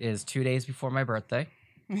 That is 2 days before my birthday.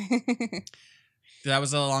 That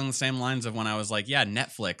was along the same lines of when I was like, yeah,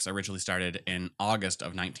 Netflix originally started in August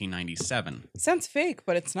of 1997. Sounds fake,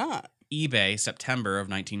 but it's not. eBay, September of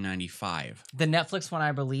 1995. The Netflix one,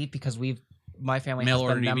 I believe, because my family Mail has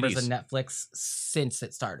order been members of DVDs. Netflix since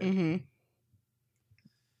it started. Mm-hmm.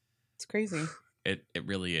 It's crazy. It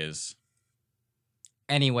really is.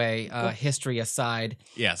 Anyway, Go- history aside,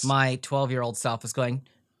 Yes. my 12-year-old self is going,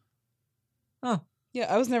 oh,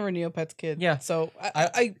 Yeah, I was never a Neopets kid. Yeah. So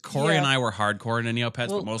I Corey yeah. and I were hardcore into Neopets,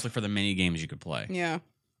 Well- but mostly for the mini games you could play. Yeah.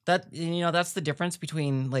 that's the difference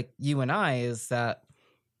between like you and I is that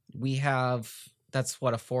we have, that's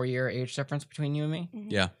what, a 4-year age difference between you and me?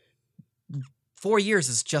 Yeah. 4 years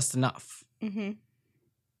is just enough, Mm-hmm.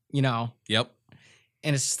 you know? Yep.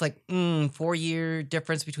 And it's just like, 4-year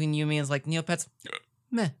difference between you and me is like Neopets,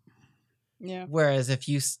 meh. Yeah. Whereas if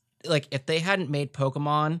if they hadn't made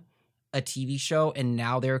Pokemon a TV show and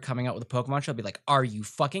now they're coming out with a Pokemon show, I'd be like, are you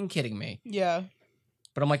fucking kidding me? Yeah.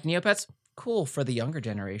 But I'm like, Neopets, cool for the younger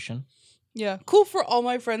generation. Yeah. Cool for all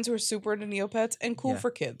my friends who are super into Neopets and cool Yeah. for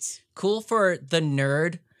kids. Cool for the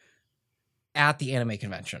nerd at the anime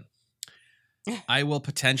convention. I will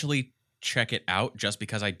potentially check it out just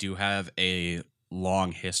because I do have a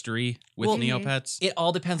long history with Well, Neopets. It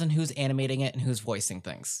all depends on who's animating it and who's voicing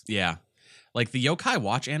things. Yeah. Like the Yokai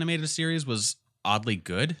Watch animated series was oddly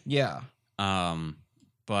good. Yeah.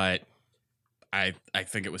 But I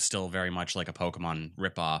think it was still very much like a Pokemon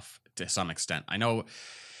ripoff to some extent. I know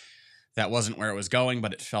that wasn't where it was going,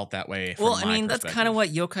 but it felt that way. From Well, I my mean, that's kind of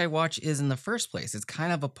perspective. what Yokai Watch is in the first place. It's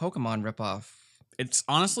kind of a Pokemon ripoff. It's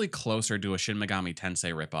honestly closer to a Shin Megami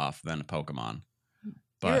Tensei ripoff than a Pokemon.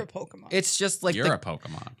 You're a But Pokemon. It's just like you're a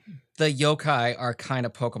Pokemon. the yokai are kind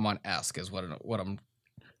of Pokemon-esque is what I'm.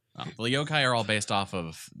 Oh, the yokai are all based off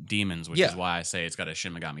of demons, which Yeah. is why I say it's got a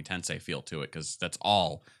Shin Megami Tensei feel to it, because that's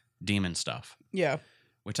all demon stuff. yeah.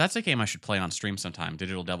 Which that's a game I should play on stream sometime.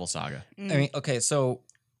 Digital Devil Saga. Mm. I mean, okay, so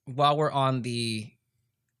while we're on the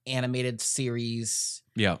animated series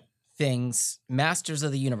Yeah. things, Masters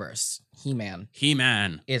of the Universe, He-Man,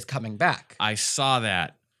 He-Man. is coming back I saw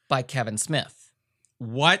that. by Kevin Smith.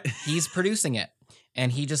 What? He's producing it,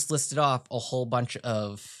 and he just listed off a whole bunch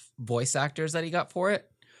of voice actors that he got for it.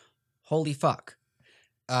 Holy fuck.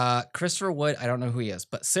 Christopher Wood, I don't know who he is,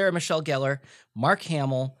 but Sarah Michelle Gellar, Mark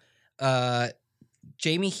Hamill,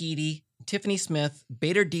 Jamie Heady, Tiffany Smith,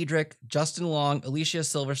 Bader Diedrich, Justin Long, Alicia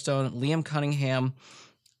Silverstone, Liam Cunningham,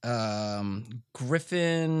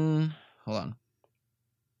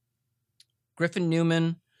 Griffin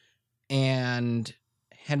Newman, and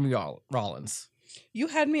Henry Rollins. You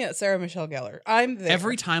had me at Sarah Michelle Gellar. I'm there.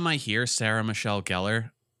 Every time I hear Sarah Michelle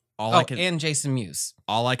Gellar, all and Jason Mewes.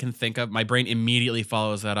 I can think of, my brain immediately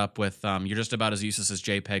follows that up with "You're just about as useless as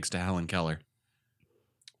JPEGs to Helen Keller."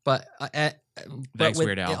 But Thanks, with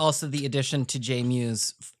Weird Al. also the addition to Jay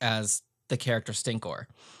Mewes as the character Stinkor,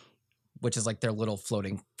 which is like their little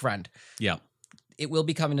floating friend. Yeah. It will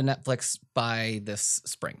be coming to Netflix by this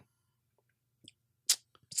spring.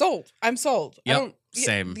 sold. I'm sold. Yep, I don't,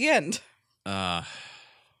 same. The end.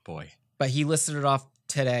 Boy. But he listed it off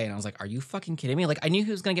today, and I was like, "Are you fucking kidding me?" Like, I knew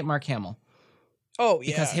he was gonna get Mark Hamill Oh yeah.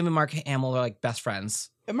 because him and Mark Hamill are like best friends.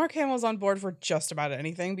 And Mark Hamill's on board for just about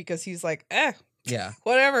anything because he's like, Yeah.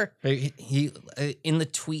 whatever. But he in the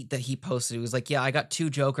tweet that he posted, he was like, "Yeah, I got two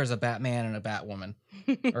Jokers, a Batman and a Batwoman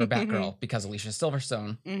or a Batgirl because Alicia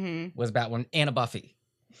Silverstone Mm-hmm. was Batwoman and a Buffy."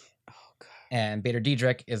 Oh god. And Bader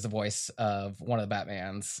Diedrich is the voice of one of the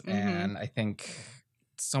Batmans, Mhm. and I think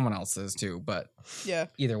someone else is too. But Yeah.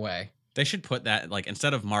 either way, They should put that, like,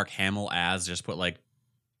 instead of Mark Hamill as, just put, like,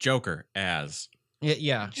 Joker as.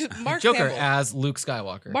 yeah. Just Mark Joker Hamill. as Luke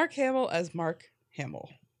Skywalker. Mark Hamill as Mark Hamill.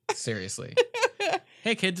 Seriously,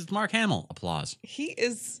 Hey, kids, it's Mark Hamill. Applause. He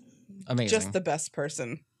is amazing. just the best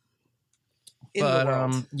person in but the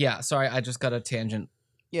world. yeah. Sorry, I just got a tangent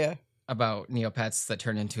Yeah. about Neopets that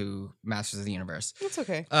turned into Masters of the Universe. That's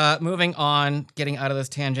okay. Moving on, getting out of this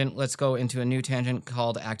tangent, let's go into a new tangent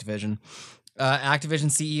called Activision.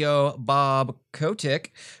 Activision CEO Bob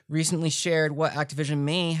Kotick recently shared what Activision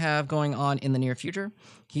may have going on in the near future.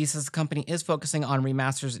 He says the company is focusing on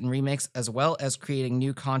remasters and remakes as well as creating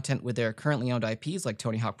new content with their currently owned IPs like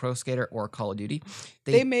Tony Hawk Pro Skater or Call of Duty.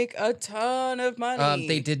 They make a ton of money.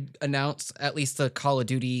 They did announce, at least the Call of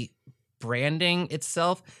Duty branding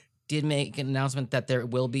itself did make an announcement that there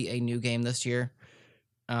will be a new game this year.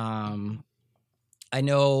 I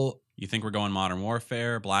know. You think we're going Modern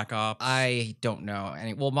Warfare, Black Ops? I don't know.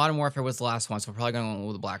 Well, Modern Warfare was the last one, so we're probably going to go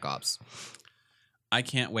with the Black Ops. I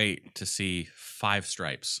can't wait to see Five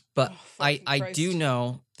Stripes. But Oh, I fucking do Christ.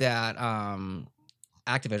 know that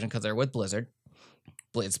Activision, because they're with Blizzard,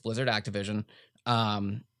 it's Blizzard Activision.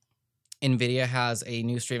 NVIDIA has a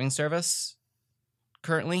new streaming service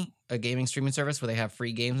currently, a gaming streaming service where they have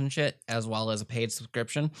free games and shit, as well as a paid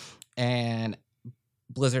subscription. And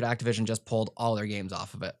Blizzard Activision just pulled all their games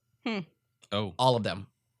off of it. Oh. All of them.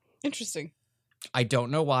 Interesting. I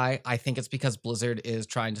don't know why. I think it's because Blizzard is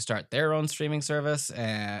trying to start their own streaming service.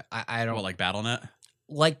 And I don't What, like Battle.net?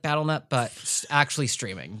 like Battle.net, but actually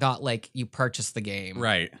streaming, not like you purchase the game.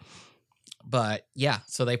 Right. But yeah,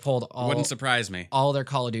 so they pulled Wouldn't surprise me. all their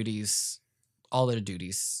Call of Duties, all their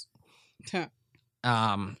duties. Can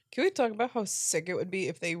Um, we talk about how sick it would be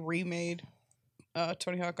if they remade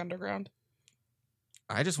Tony Hawk Underground?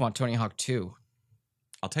 I just want Tony Hawk 2.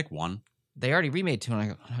 I'll take one. They already remade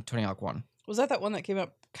Tony Hawk 1. Was that one that came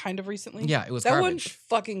out kind of recently? Yeah, it was that one garbage.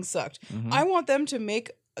 fucking sucked. Mhm. I want them to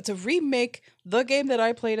remake the game that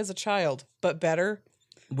I played as a child, but better.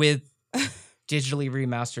 With digitally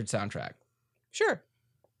remastered soundtrack. Sure.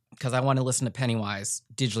 Because I want to listen to Pennywise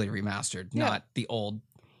digitally remastered, Yeah. not the old.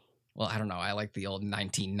 Well, I don't know. I like the old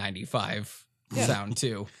 1995 Yeah. sound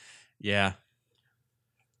too. Yeah.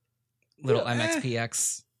 Little Yeah,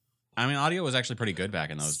 MXPX. I mean, audio was actually pretty good back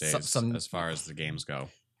in those days Some- as far as the games go.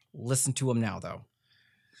 Listen to them now, though.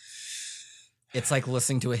 It's like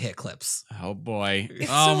listening to a hit clips. Oh, boy. It's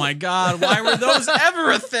Oh, so- my God. Why were those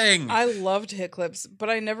ever a thing? I loved hit clips, but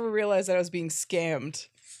I never realized that I was being scammed.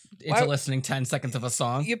 Into Why- listening 10 seconds of a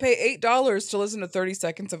song. You pay $8 to listen to 30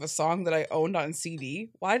 seconds of a song that I owned on CD.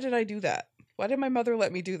 Why did I do that? Why did my mother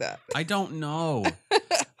let me do that? I don't know.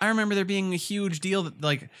 I remember there being a huge deal that,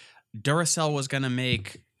 like, Duracell was going to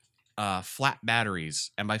make flat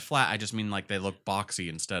batteries, and by flat I just mean like they look boxy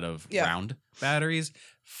instead of Yeah. round batteries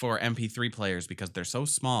for MP3 players because they're so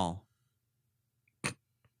small.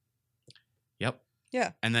 Yep.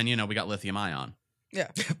 Yeah. And then we got lithium ion.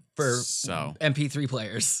 For So MP3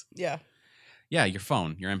 players. Yeah. yeah, your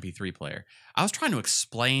phone, your MP3 player. I was trying to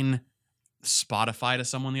explain Spotify to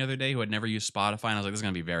someone the other day who had never used Spotify, and I was like, this is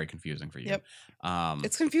going to be very confusing for you. Yep. Um,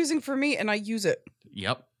 It's confusing for me, and I use it.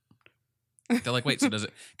 yep. They're like, wait, so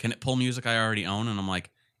can it pull music I already own? And I'm like,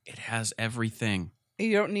 it has everything.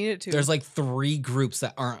 You don't need it to. There's like 3 groups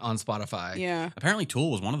that aren't on Spotify. yeah. Apparently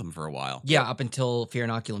Tool was one of them for a while. Yeah, up until Fear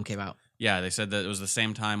Inoculum came out. Yeah, they said that it was the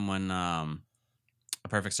same time when A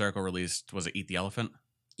Perfect Circle released, was it Eat the Elephant?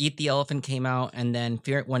 Eat the Elephant came out, and then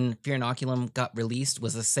when Fear Inoculum got released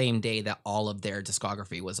was the same day that all of their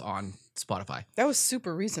discography was on Spotify. That was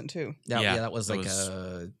super recent too. Yeah, That was that like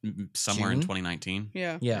was somewhere in June? 2019.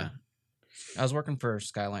 Yeah. yeah. I was working for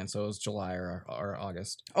Skyline, so it was July or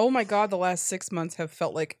August. Oh my god, the last 6 months have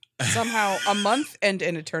felt like somehow a month and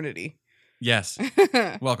an eternity. Yes.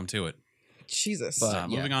 Welcome to it. Jesus. But-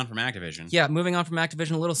 Moving on from Activision. Yeah, moving on from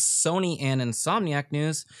Activision, a little Sony and Insomniac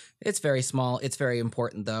news. It's very small. It's very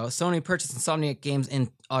important, though. Sony purchased Insomniac Games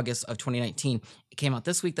in August of 2019. It came out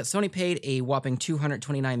this week that Sony paid a whopping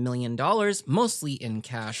 $229 million, mostly in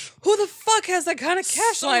cash. Who the fuck has that kind of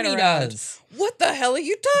cash lying Sony around? does. What the hell are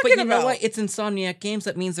you But talking you about? know what? It's Insomniac Games.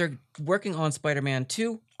 That means they're working on Spider-Man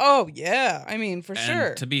 2. Oh yeah, I mean for And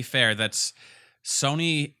sure. to be fair, that's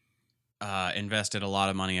Sony invested a lot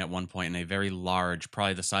of money at one point in a very large,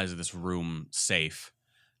 probably the size of this room, safe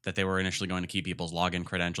that they were initially going to keep people's login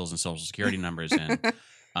credentials and social security numbers in.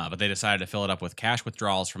 But they decided to fill it up with cash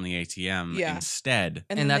withdrawals from the ATM Yeah. instead.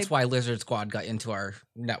 And then that's they- why Lizard Squad got into our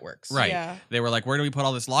networks. Right. Yeah. They were like, where do we put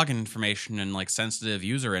all this login information and like sensitive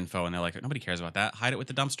user info? And they're like, nobody cares about that. Hide it with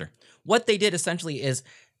the dumpster. What they did essentially is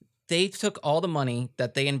they took all the money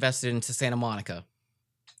that they invested into Santa Monica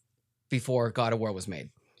before God of War was made.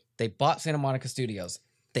 They bought Santa Monica Studios.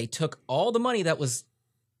 They took all the money that was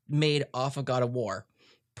made off of God of War,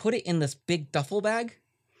 put it in this big duffel bag,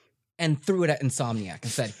 and threw it at Insomniac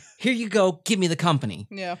and said, here you go, give me the company.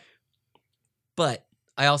 Yeah. But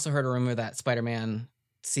I also heard a rumor that Spider-Man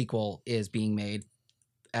sequel is being made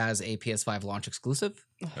as a PS5 launch exclusive.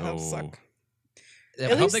 Ugh, that would Oh. suck. I At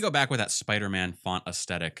hope least- they go back with that Spider-Man font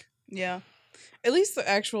aesthetic. Yeah. At least the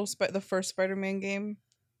actual the first Spider-Man game,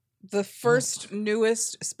 the first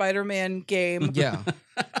newest Spider-Man game, Yeah.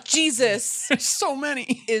 Jesus, There's so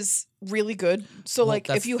many. is really good. So Well, like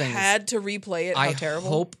that's if you the thing is, had to replay it, how I terrible.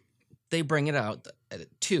 hope they bring it out,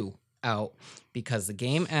 2 out, because the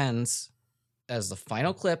game ends as the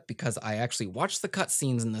final clip, because I actually watched the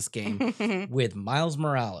cutscenes in this game with Miles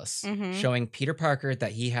Morales Mhm. showing Peter Parker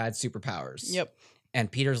that he had superpowers. Yep. And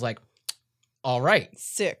Peter's like, all right,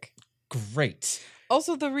 Sick. great.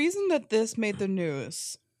 Also, the reason that this made the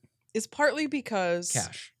news is partly because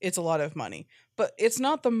Cash. it's a lot of money, but it's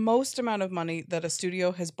not the most amount of money that a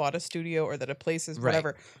studio has bought a studio or that a place is Right.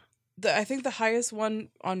 whatever. I think the highest one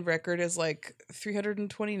on record is like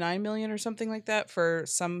 329 million or something like that for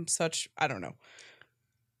some such, I don't know.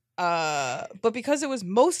 But because it was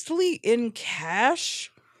mostly in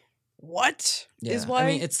cash, what is why I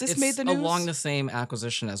mean, it's this made the news? along the same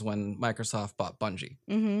acquisition as when Microsoft bought Bungie.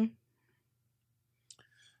 Mm-hmm.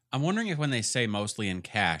 I'm wondering if when they say mostly in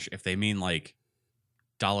cash, if they mean like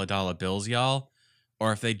dollar bills, y'all,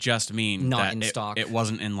 or if they just mean Not that in stock. it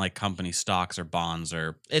wasn't in like company stocks or bonds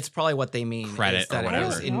or It's probably what they mean. Credit is that or I It whatever.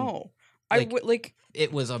 was, don't in, know. like- I would like.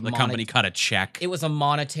 it was a the company cut a check. It was a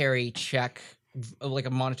monetary check, like a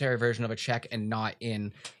monetary version of a check, and not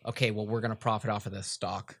in, okay, well, we're going to profit off of this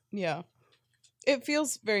stock. Yeah. It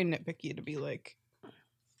feels very nitpicky to be like,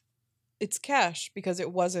 it's cash because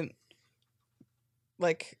it wasn't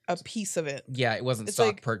like a piece of it. Yeah, it wasn't It's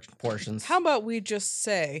stock like, portions. How about we just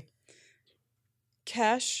say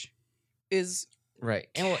cash is Right.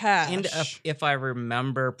 And cash? if I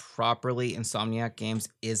remember properly, Insomniac Games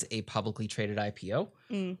is a publicly traded IPO.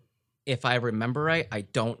 Mm. If I remember right, I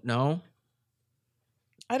don't know.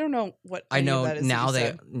 I don't know what I any of know that is now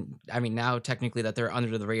that I mean, now technically that they're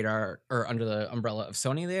under the radar or under the umbrella of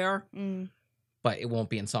Sony, they are, you said. but it won't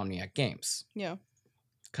be Insomniac Games. Yeah.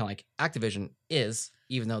 Kind of like Activision is,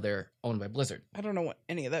 even though they're owned by Blizzard. I don't know what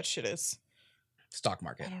any of that shit is. Stock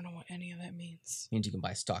market. I don't know what any of that means. Means you can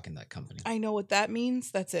buy stock in that company. I know what that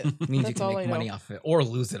means. That's it. Means you That's can all make I know. money off of it or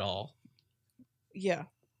lose it all. Yeah.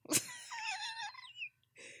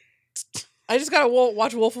 I just gotta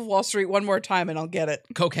watch Wolf of Wall Street one more time and I'll get it.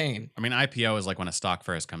 Cocaine. I mean, IPO is like when a stock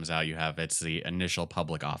first comes out. It's the initial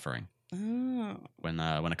public offering Oh. when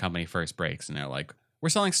a company first breaks, and they're like, "We're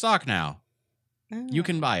selling stock now." You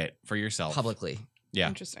can buy it for yourself. publicly. Yeah.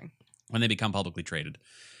 Interesting. When they become publicly traded.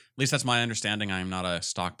 At least that's my understanding. I'm not a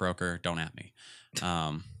stockbroker. Don't at me.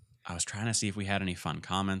 I was trying to see if we had any fun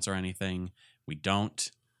comments or anything. We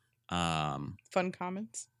don't. Fun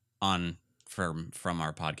comments. From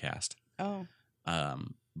our podcast. Oh.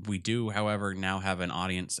 We do, however, now have an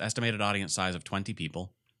estimated audience size of 20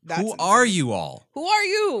 people. That's Who insane. are you all? Who are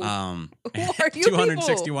you? Who are you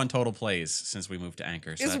 261 total plays since we moved to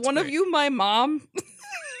Anchor. So Is that's one of great. you my mom?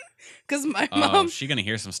 Because my Oh, mom, she's gonna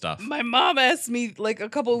hear some stuff. my mom asked me like a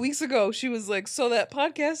couple of weeks ago. She was like, "So that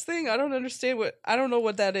podcast thing, I don't know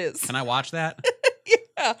what that is." Can I watch that?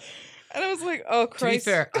 Yeah, and I was like, "Oh To be Christ!"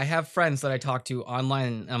 fair, I have friends that I talk to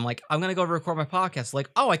online, and I'm like, I'm gonna go record my podcast. Like,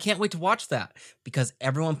 oh, I can't wait to watch that because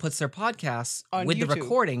everyone puts their podcasts On with the YouTube.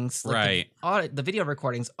 recordings, like Right. the video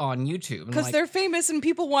recordings on YouTube. Because like, they're famous and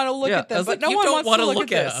people want to look at I them, was but like, no you one don't wants wanna to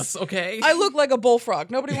look at this. us, okay? I look like a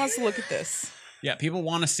bullfrog. Nobody wants to look at this. Yeah, people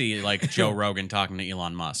want to see like Joe Rogan talking to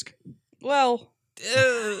Elon Musk. Well,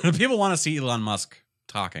 People want to see Elon Musk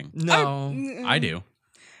talking. no. I do.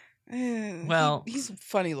 Well, he's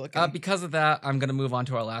funny looking. Because of that, I'm going to move on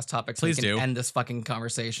to our last topic so Please we can do. end this fucking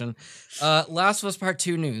conversation. Last of Us Part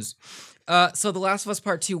 2 news. So The Last of Us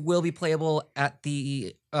Part 2 will be playable at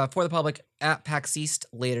the for the public at PAX East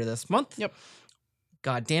later this month. Yep.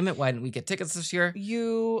 God damn it, why didn't we get tickets this year?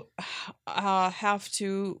 You have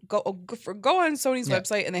to go on Sony's Yeah.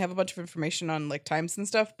 website, and they have a bunch of information on like times and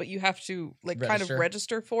stuff, but you have to like kind of Register.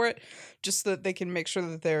 register for it just so that they can make sure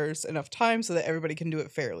that there's enough time so that everybody can do it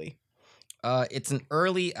fairly. It's an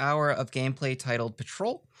early hour of gameplay titled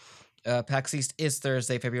Patrol. PAX East is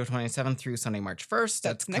Thursday, February 27th through Sunday, March 1st.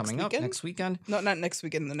 That's next coming up weekend? next weekend. No, not next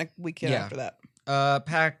weekend, the next weekend Yeah. after that.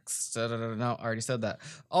 PAX, no, I already said that.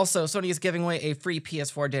 Also, Sony is giving away a free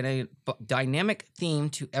PS4 dynamic theme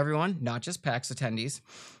to everyone, not just PAX attendees.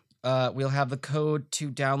 We'll have the code to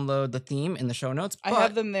download the theme in the show notes. I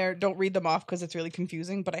have them there. Don't read them off because it's really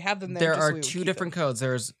confusing, but I have them there. There just so are we would two keep different them.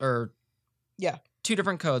 codes. Yeah. Two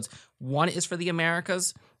different codes. One is for the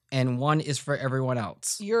Americas, and one is for everyone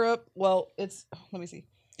else. Europe. Well, it's let me see.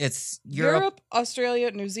 It's Europe,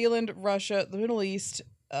 Australia, New Zealand, Russia, the Middle East,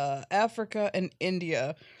 Africa, and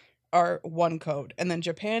India are one code, and then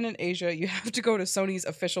Japan and Asia. You have to go to Sony's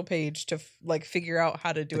official page to like figure out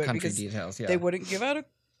how to do the it country because details. Yeah, they wouldn't give out a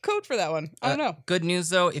code for that one. I don't know. Good news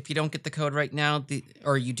though, if you don't get the code right now,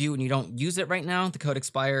 or you do and you don't use it right now, the code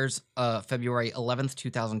expires February 11th,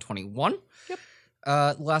 2021. Yep.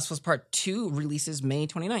 Last of Us Part 2 releases May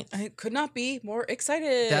 29th. I could not be more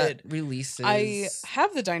excited. That releases. I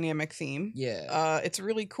have the dynamic theme. Yeah. It's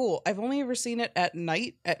really cool. I've only ever seen it at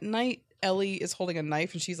night. At night, Ellie is holding a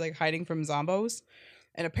knife and she's like hiding from zombos.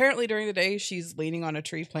 And apparently during the day, she's leaning on a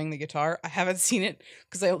tree playing the guitar. I haven't seen it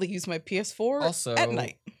because I only use my PS4 Also, at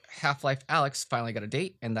night. Half-Life Alyx finally got a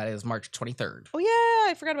date, and that is March 23rd. Oh,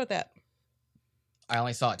 yeah. I forgot about that. I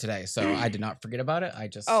only saw it today, so I did not forget about it. I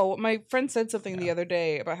just Oh, my friend said something the Yeah. other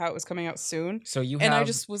day about how it was coming out soon. So you And have I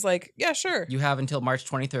just was like, yeah, sure. you have until March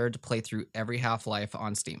 23rd to play through every Half-Life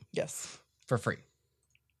on Steam Yes. for free.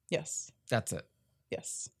 Yes. That's it.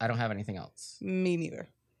 Yes. I don't have anything else. Me neither.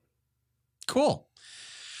 Cool.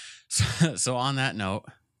 So on that note,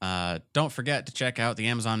 don't forget to check out the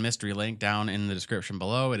Amazon mystery link down in the description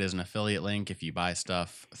below. It is an affiliate link. If you buy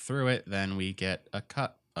stuff through it, then we get a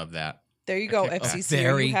cut of that. There you go, Okay. FCC. Are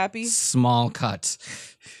Very you happy? small cut.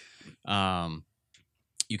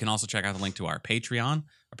 You can also check out the link to our Patreon.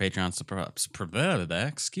 Our Patreon,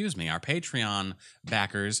 our Patreon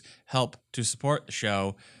backers help to support the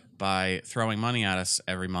show by throwing money at us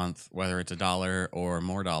every month, whether it's $1 or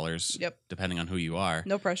more dollars, Yep. depending on who you are.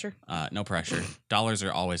 No pressure. No pressure. Dollars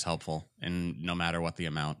are always helpful, and no matter what the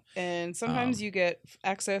amount. And sometimes you get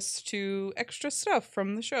access to extra stuff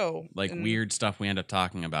from the show. Like And weird stuff we end up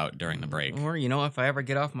talking about during the break. Or, if I ever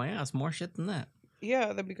get off my ass, more shit than that. Yeah,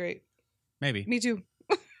 that'd be great. Maybe. Me too.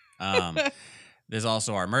 There's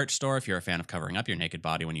also our merch store if you're a fan of covering up your naked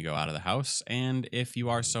body when you go out of the house. And if you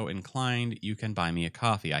are so inclined, you can buy me a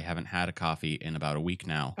coffee. I haven't had a coffee in about a week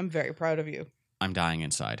now. I'm very proud of you. I'm dying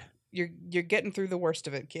inside. You're getting through the worst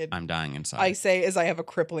of it, kid. I'm dying inside. I say as I have a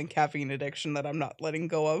crippling caffeine addiction that I'm not letting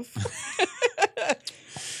go of.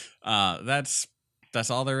 That's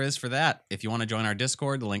all there is for that. If you want to join our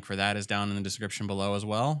Discord, the link for that is down in the description below as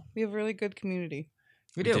well. We have a really good community.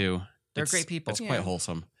 We do. They're It's- great people. It's quite Yeah.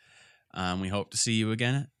 wholesome. We hope to see you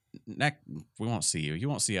again. We won't see you. You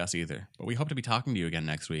won't see us either. But we hope to be talking to you again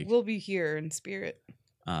next week. We'll be here in spirit.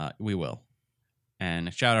 We will.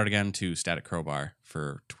 And shout out again to Static Crowbar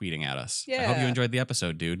for tweeting at us. I hope you Yeah. enjoyed the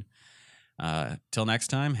episode, dude. Till next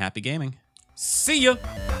time, happy gaming. See ya!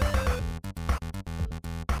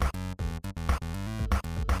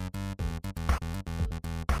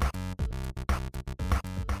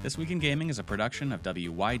 This Week in Gaming is a production of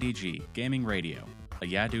WYDG Gaming Radio, a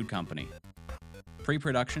Yeah Dude company.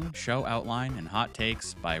 Pre-production, show outline, and hot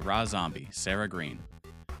takes by Raw Zombie, Sarah Green.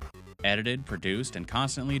 Edited, produced, and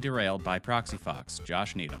constantly derailed by Proxy Fox,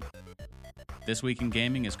 Josh Needham. This Week in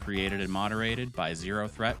Gaming is created and moderated by Zero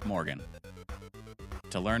Threat Morgan.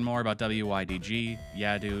 To learn more about WYDG,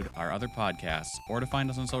 Yeah Dude, our other podcasts, or to find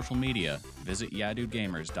us on social media, visit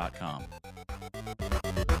YahDudeGamers.com.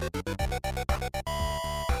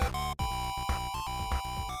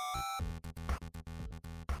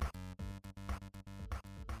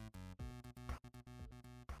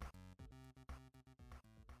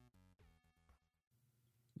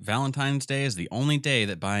 Valentine's Day is the only day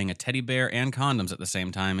that buying a teddy bear and condoms at the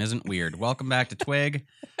same time isn't weird. Welcome back to Twig.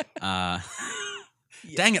 Dang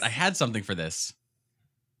it, I had something for this.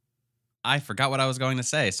 I forgot what I was going to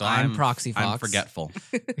say, so I'm Proxy I'm Fox. forgetful.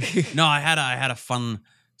 No, I had a fun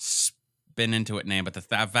spin into it name, but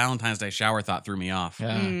that Valentine's Day shower thought threw me off.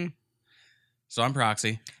 Yeah. So I'm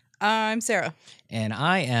Proxy. I'm Sarah. And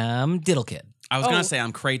I am Diddle Kid. I was Oh. gonna say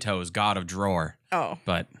I'm Kratos, god of drawer, Oh.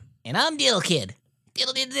 but And I'm Diddle Kid.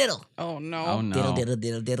 Diddle diddle diddle. Oh no. oh no. Diddle diddle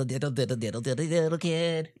diddle diddle diddle diddle diddle diddle diddle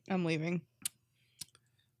kid. I'm leaving.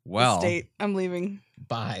 Well, State. I'm leaving.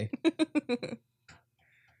 Bye.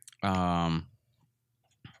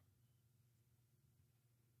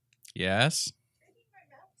 Yes.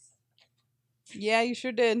 Yeah, you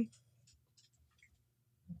sure did.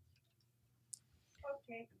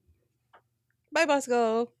 Okay. Bye,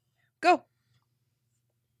 Bosco. Go.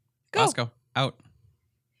 Go. Bosco, out.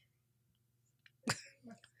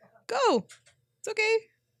 Go. It's okay.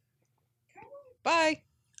 Bye.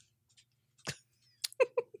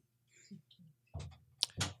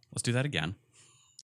 Let's do that again.